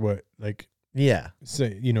high as what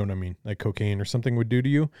say, you know what I mean, like cocaine or something would do to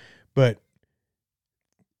you. But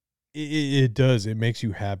it does. It makes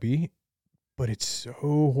you happy, but it's so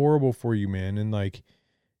horrible for you, man. And like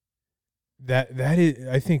that is,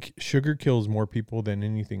 I think sugar kills more people than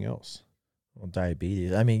anything else. Well,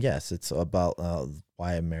 diabetes. I mean, yes, it's about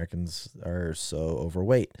why Americans are so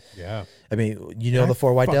overweight. Yeah. I mean, the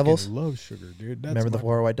 4 White Devils? I love sugar, dude. Remember the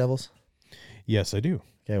 4 White Devils? Yes, I do.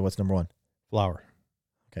 Okay, what's number 1? Flour.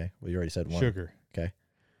 Okay, well, you already said 1. Sugar. Okay.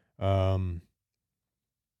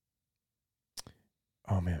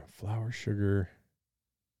 Oh, man, flour, sugar.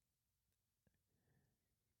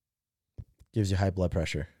 Gives you high blood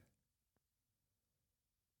pressure.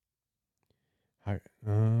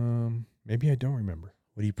 Maybe I don't remember.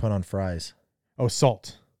 What do you put on fries? Oh,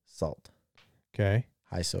 salt. Salt. Okay.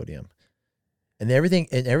 High sodium. And everything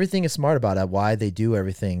is smart about it, why they do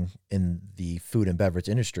everything in the food and beverage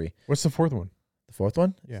industry. What's the fourth one? The fourth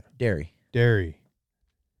one? Yeah. Dairy. Dairy.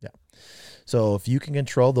 Yeah. So if you can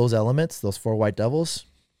control those elements, those 4 white devils,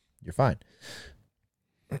 you're fine.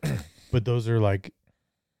 But those are like,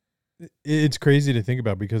 it's crazy to think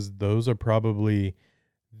about because those are probably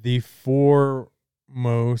the 4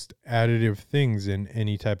 most additive things in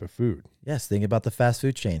any type of food. Yes, think about the fast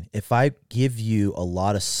food chain. If I give you a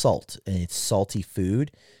lot of salt and it's salty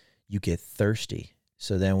food, you get thirsty.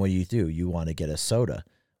 So then what do? You want to get a soda,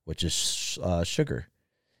 which is sugar.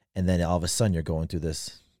 And then all of a sudden you're going through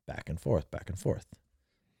this back and forth.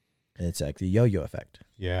 And it's like the yo-yo effect.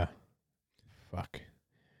 Yeah. Fuck.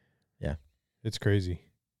 Yeah. It's crazy.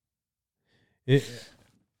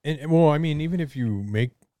 Well, I mean, even if you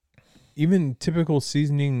make even typical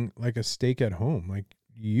seasoning like a steak at home, like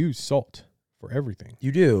you use salt for everything.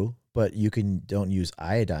 You do, but don't use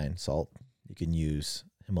iodine salt. You can use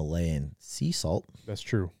Himalayan sea salt. That's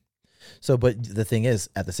true. So, but the thing is,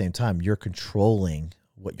 at the same time, you're controlling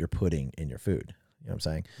what you're putting in your food. You know what I'm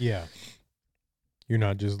saying? Yeah. You're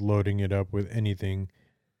not just loading it up with anything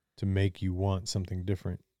to make you want something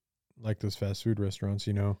different. Like those fast food restaurants,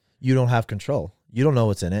 you know? You don't have control. You don't know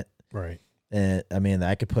what's in it. Right. And I mean,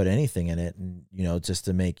 I could put anything in it and, just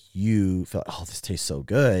to make you feel, oh, this tastes so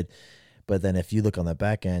good. But then if you look on the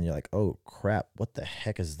back end, you're like, oh crap, what the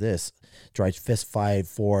heck is this? Dry fist 5,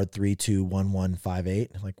 4, 3, 2, 1, 1, 5,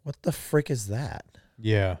 8. I'm like, what the frick is that?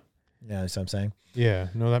 Yeah. Yeah, that's what I'm saying. Yeah.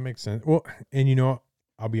 No, that makes sense. Well, and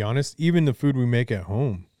I'll be honest, even the food we make at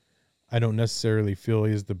home, I don't necessarily feel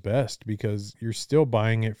is the best because you're still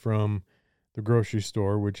buying it from the grocery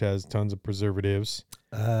store, which has tons of preservatives.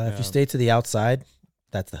 If you stay to the outside,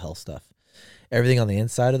 that's the health stuff. Everything on the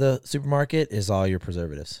inside of the supermarket is all your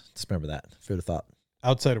preservatives. Just remember that. Food of thought.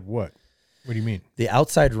 Outside of what? What do you mean? The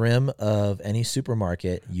outside rim of any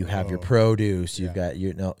supermarket, you have your produce, you've got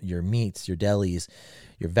your meats, your delis,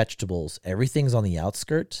 your vegetables. Everything's on the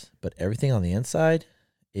outskirts, but everything on the inside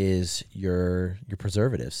is your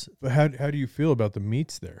preservatives. But how do you feel about the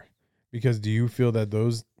meats there? Because do you feel that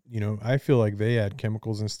those, I feel like they add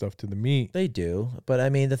chemicals and stuff to the meat. They do. But I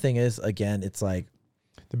mean, the thing is, again, it's like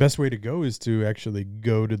the best way to go is to actually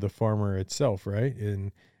go to the farmer itself, right?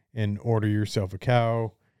 And order yourself a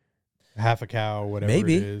cow, half a cow, whatever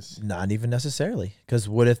maybe, it is. Not even necessarily. Because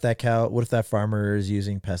what if that farmer is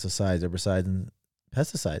using pesticides, herbicides, and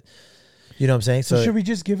pesticides? You know what I'm saying? So should we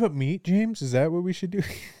just give up meat, James? Is that what we should do?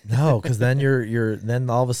 No, because then then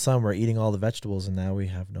all of a sudden we're eating all the vegetables and now we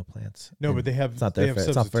have no plants. No, and but they have it's not their fair.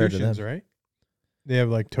 It's not fair to them, right? They have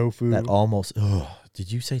like tofu. That almost. Oh,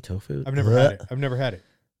 did you say tofu? I've never had it.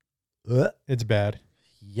 It's bad.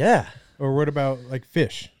 Yeah. Or what about like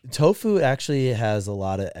fish? Tofu actually has a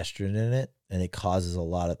lot of estrogen in it, and it causes a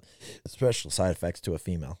lot of special side effects to a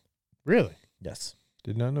female. Really? Yes.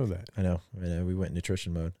 Did not know that. I know. We went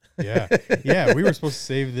nutrition mode. Yeah. Yeah. We were supposed to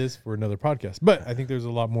save this for another podcast, but I think there's a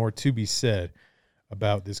lot more to be said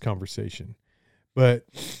about this conversation. But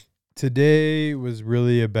today was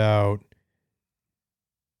really about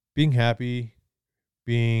being happy,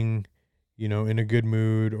 being, in a good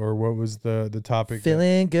mood, or what was the topic?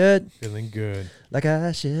 Feeling good. Feeling good. Like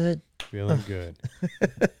I should. Feeling good.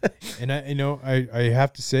 And I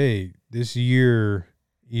have to say this year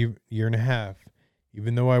and a half,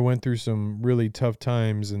 even though I went through some really tough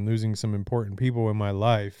times and losing some important people in my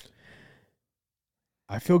life,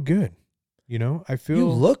 I feel good. I feel. You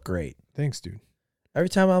look great. Thanks, dude. Every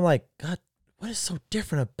time I'm like, God, what is so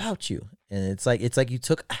different about you? And it's like you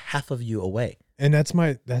took half of you away. And that's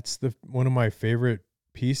one of my favorite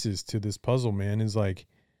pieces to this puzzle, man, is like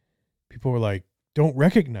people were like, don't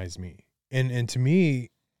recognize me. And to me,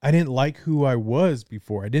 I didn't like who I was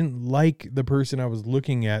before. I didn't like the person I was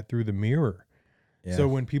looking at through the mirror. Yeah. So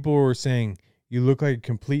when people were saying, you look like a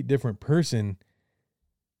complete different person,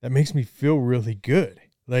 that makes me feel really good.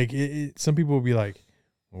 Like some people will be like,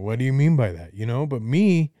 well, what do you mean by that? But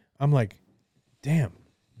me, I'm like, damn,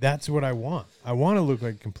 that's what I want. I want to look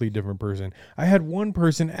like a complete different person. I had one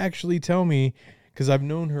person actually tell me, because I've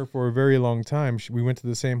known her for a very long time. We went to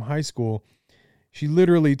the same high school. She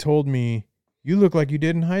literally told me, you look like you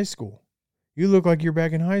did in high school. You look like you're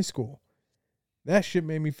back in high school. That shit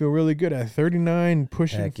made me feel really good. At 39,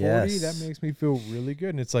 pushing Heck 40, yes. That makes me feel really good.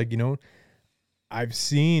 And it's like, I've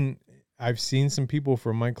seen some people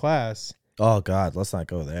from my class. Oh God, let's not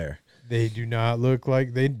go there. They do not look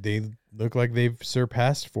like they look like they've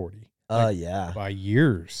surpassed 40. Yeah. by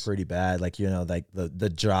years. Pretty bad. Like, you know, like the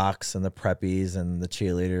jocks and the preppies and the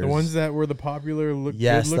cheerleaders. The ones that were the popular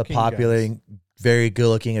yes, the good-looking popular, guys. very good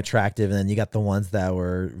looking, attractive, and then you got the ones that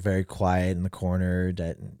were very quiet in the corner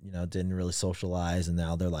that, you know, didn't really socialize, and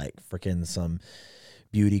now they're like freaking some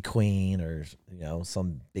beauty queen or, you know,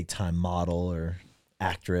 some big time model or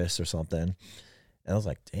actress or something. And I was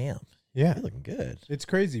like, damn, Yeah, you're looking good. it's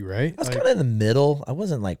crazy, right? I was Like, kind of in the middle. I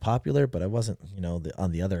wasn't like popular, but I wasn't, you know,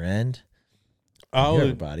 on the other end. I'll,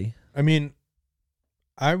 Everybody. I mean,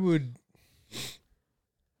 I would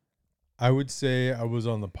say I was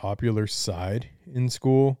on the popular side in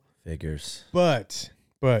school, Figures. but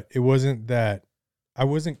it wasn't that I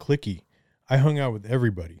wasn't cliquey. I hung out with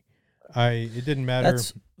everybody. It didn't matter.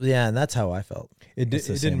 And that's how I felt. It That's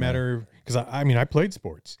the didn't same matter because I mean I played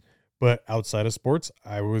sports, but outside of sports,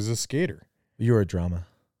 I was a skater. You were a drama.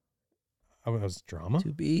 I was drama.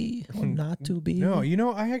 To be or not to be. No, you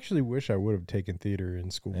know, I actually wish I would have taken theater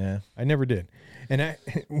in school. Yeah. I never did. And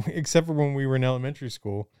except for when we were in elementary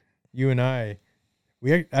school, you and I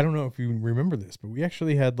don't know if you remember this, but we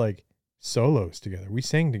actually had like solos together. We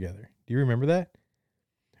sang together. Do you remember that?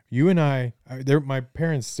 You and my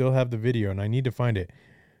parents still have the video and I need to find it,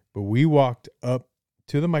 but we walked up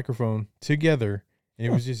to the microphone together and it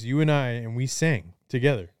was just you and I and we sang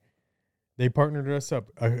together. They partnered us up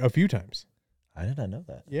a few times. I did not know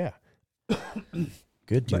that. Yeah.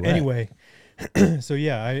 Good duet. But anyway, so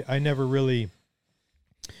yeah, I never really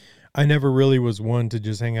was one to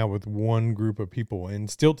just hang out with one group of people. And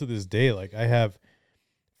still to this day, like I have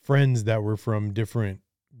friends that were from different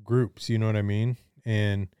groups, you know what I mean?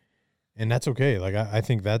 And that's okay. Like I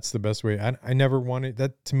think that's the best way. I never wanted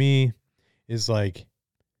that. To me is like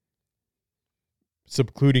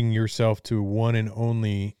secluding yourself to one and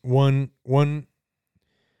only one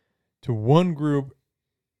to one group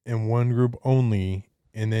and one group only,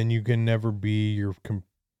 and then you can never be your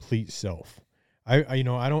complete self. I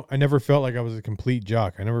never felt like I was a complete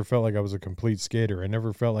jock. I never felt like I was a complete skater. I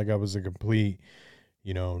never felt like I was a complete,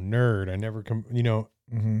 you know, nerd. I never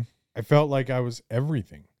Mm-hmm. I felt like I was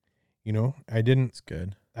everything. You know, It's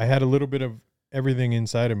good. I had a little bit of everything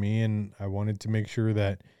inside of me, and I wanted to make sure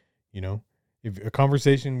that, you know, if a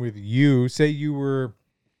conversation with you, say you were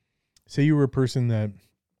a person that,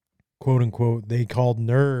 quote unquote, they called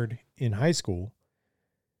nerd in high school,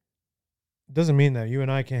 doesn't mean that you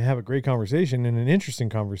and I can't have a great conversation and an interesting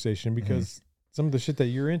conversation, because some of the shit that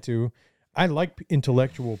you're into, I like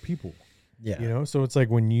intellectual people. Yeah. You know, so it's like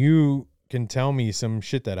when you can tell me some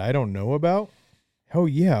shit that I don't know about, hell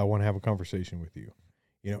yeah, I want to have a conversation with you.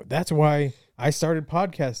 You know, that's why I started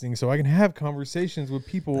podcasting, so I can have conversations with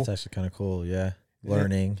people. That's actually kind of cool. Yeah.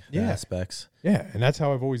 Learning aspects. Yeah, and that's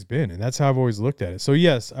how I've always been, and that's how I've always looked at it. So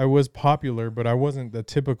yes, I was popular, but I wasn't the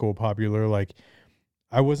typical popular. Like,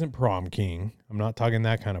 I wasn't prom king. I'm not talking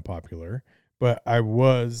that kind of popular, but I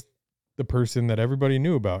was the person that everybody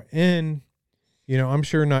knew about. And, you know, I'm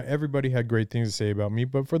sure not everybody had great things to say about me,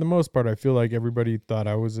 but for the most part, I feel like everybody thought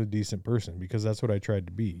I was a decent person because that's what I tried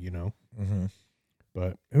to be, you know? Mm-hmm.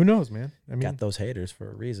 But who knows, man? I mean, Got those haters for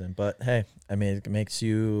a reason. But hey, I mean, it makes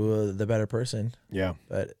you the better person. yeah.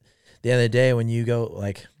 But at the end of the day, when you go,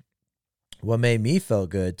 like, what made me feel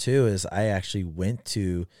good too is I actually went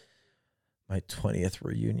to my 20th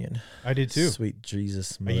reunion. I did too. Sweet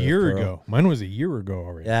Jesus. A year ago. Mine was a year ago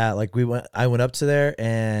already. Yeah, like I went up to there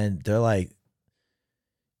and they're like,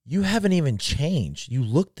 you haven't even changed. You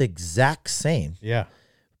look the exact same, Yeah.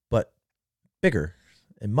 but bigger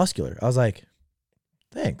and muscular. I was like,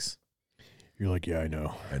 thanks. You're like, yeah, I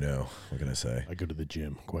know. I know. What can I say? I go to the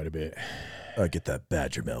gym quite a bit. I get that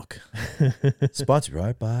Badger milk. Sponsored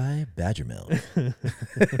right by Badger milk.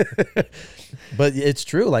 But it's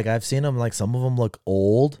true. Like, I've seen them, like, some of them look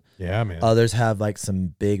old. Yeah, man. Others have, like, some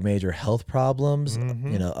big major health problems.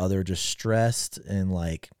 Mhm. You know, other just stressed and,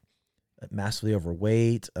 like, massively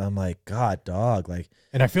overweight. I'm like, God, dog. Like,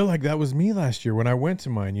 And I feel like that was me last year when I went to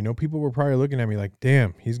mine. You know, people were probably looking at me like,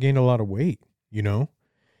 damn, he's gained a lot of weight, you know?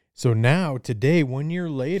 So now, today, 1 year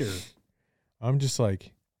later, I'm just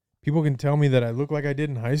like, people can tell me that I look like I did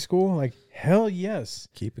in high school. Like, hell yes.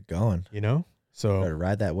 keep it going. You know? So Better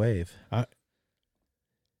ride that wave.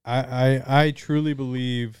 I truly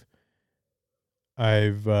believe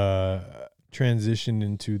I've transitioned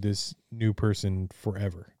into this new person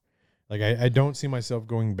forever. Like, I don't see myself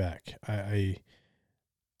going back. I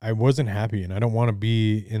wasn't happy, and I don't want to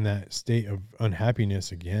be in that state of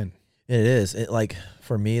unhappiness again. It is. It, like,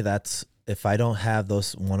 for me, that's, if I don't have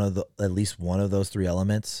at least one of those three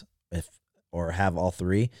elements, or have all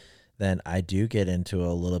three, then I do get into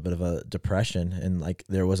a little bit of a depression. And, like,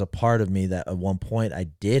 there was a part of me that at one point I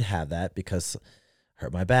did have that because I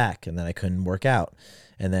hurt my back, and then I couldn't work out.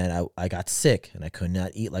 And then I got sick and I could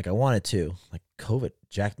not eat like I wanted to. Like COVID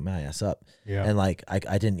jacked my ass up. Yeah. And like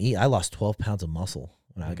I didn't eat. I lost 12 pounds of muscle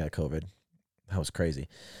when I got COVID. That was crazy.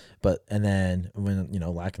 But and then when, you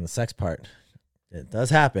know, lacking the sex part, it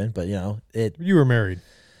does happen, but you know, You were married.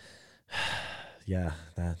 yeah,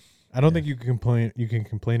 that I don't think you can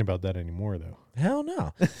complain about that anymore though. hell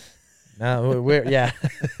no. No, we're yeah.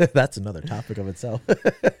 That's another topic of itself.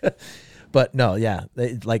 But no, yeah,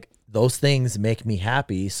 like those things make me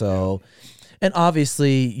happy. So, and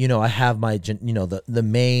obviously, you know, I have my, you know, the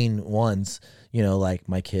main ones, you know, like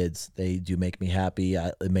my kids, they do make me happy.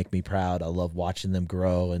 They make me proud. I love watching them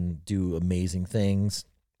grow and do amazing things,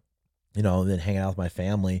 you know, and then hanging out with my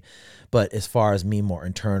family. But as far as me more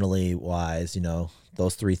internally wise, you know,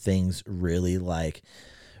 those three things really like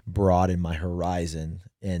broaden my horizon,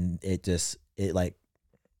 and it like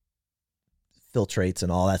filtrates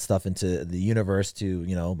and all that stuff into the universe to,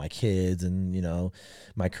 you know, my kids and, you know,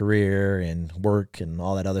 my career and work and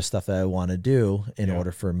all that other stuff that I want to do in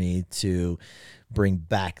order for me to bring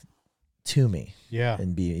back to me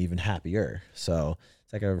and be even happier. So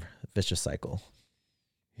it's like a vicious cycle.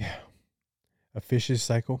 Yeah. A vicious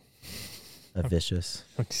cycle. I'm just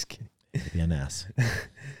kidding. Be an ass.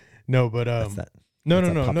 No, but no,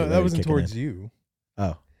 that wasn't towards you.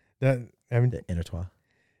 Oh, the intertwine.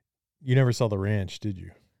 You never saw The Ranch, did you?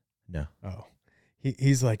 No. Oh,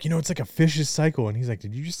 he's like, you know, it's like a vicious cycle, and he's like,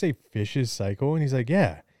 did you just say vicious cycle? And he's like,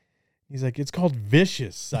 yeah. He's like, it's called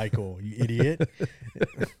vicious cycle, you idiot.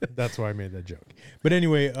 That's why I made that joke. But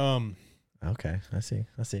anyway, okay, I see.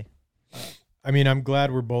 I mean, I'm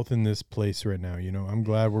glad we're both in this place right now. You know, I'm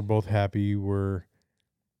glad we're both happy.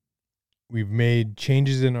 We've made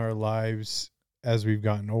changes in our lives as we've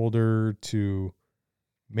gotten older to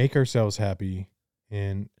make ourselves happy.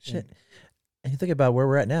 And shit. And you think about where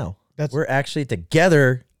we're at now. We're actually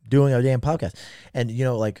together doing a damn podcast. And you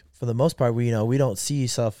know, like for the most part, we don't see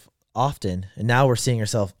stuff often, and now we're seeing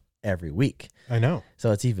ourselves every week. I know.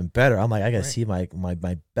 So it's even better. I'm like, I gotta see my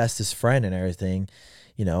bestest friend and everything,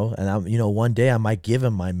 you know, and I'm, you know, one day I might give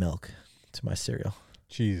him my milk to my cereal.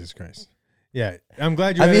 Jesus Christ. Yeah. I'm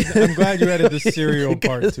glad you added the cereal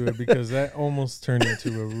part to it, because that almost turned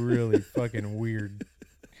into a really fucking weird.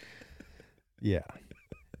 Yeah.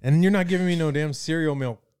 And you're not giving me no damn cereal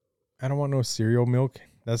milk. I don't want no cereal milk.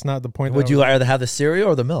 That's not the point. Would you rather have the cereal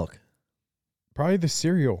or the milk? Probably the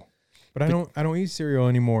cereal. But I don't eat cereal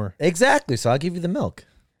anymore. Exactly. So I'll give you the milk.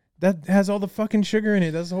 That has all the fucking sugar in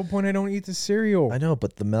it. That's the whole point. I don't eat the cereal. I know,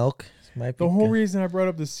 but the milk might be the whole reason I brought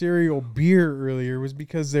up the cereal beer earlier was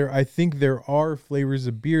because I think there are flavors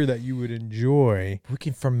of beer that you would enjoy. We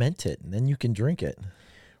can ferment it and then you can drink it.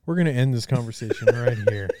 We're going to end this conversation right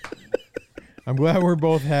here. I'm glad we're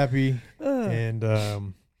both happy. And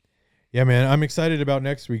yeah, man, I'm excited about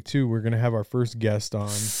next week too. We're going to have our first guest on.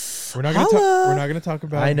 We're not going to talk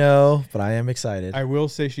about I know, but I am excited. I will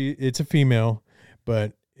say it's a female,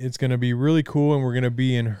 but it's going to be really cool, and we're going to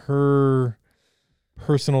be in her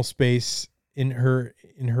personal space, in her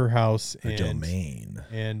house, her domain.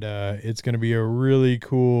 And it's going to be a really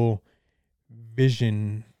cool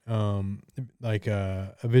vision, like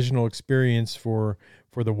a visional experience for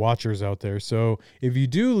the watchers out there. So if you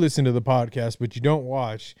do listen to the podcast but you don't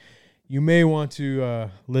watch, you may want to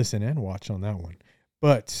listen and watch on that one.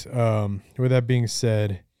 But with that being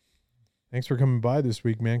said, thanks for coming by this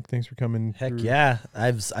week, man. Thanks for coming. Heck yeah.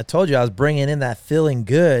 I told you I was bringing in that feeling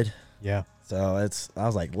good. Yeah. So I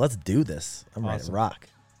was like, let's do this. I'm ready to rock.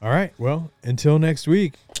 All right. Well, until next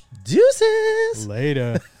week. Deuces.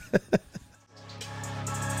 Later.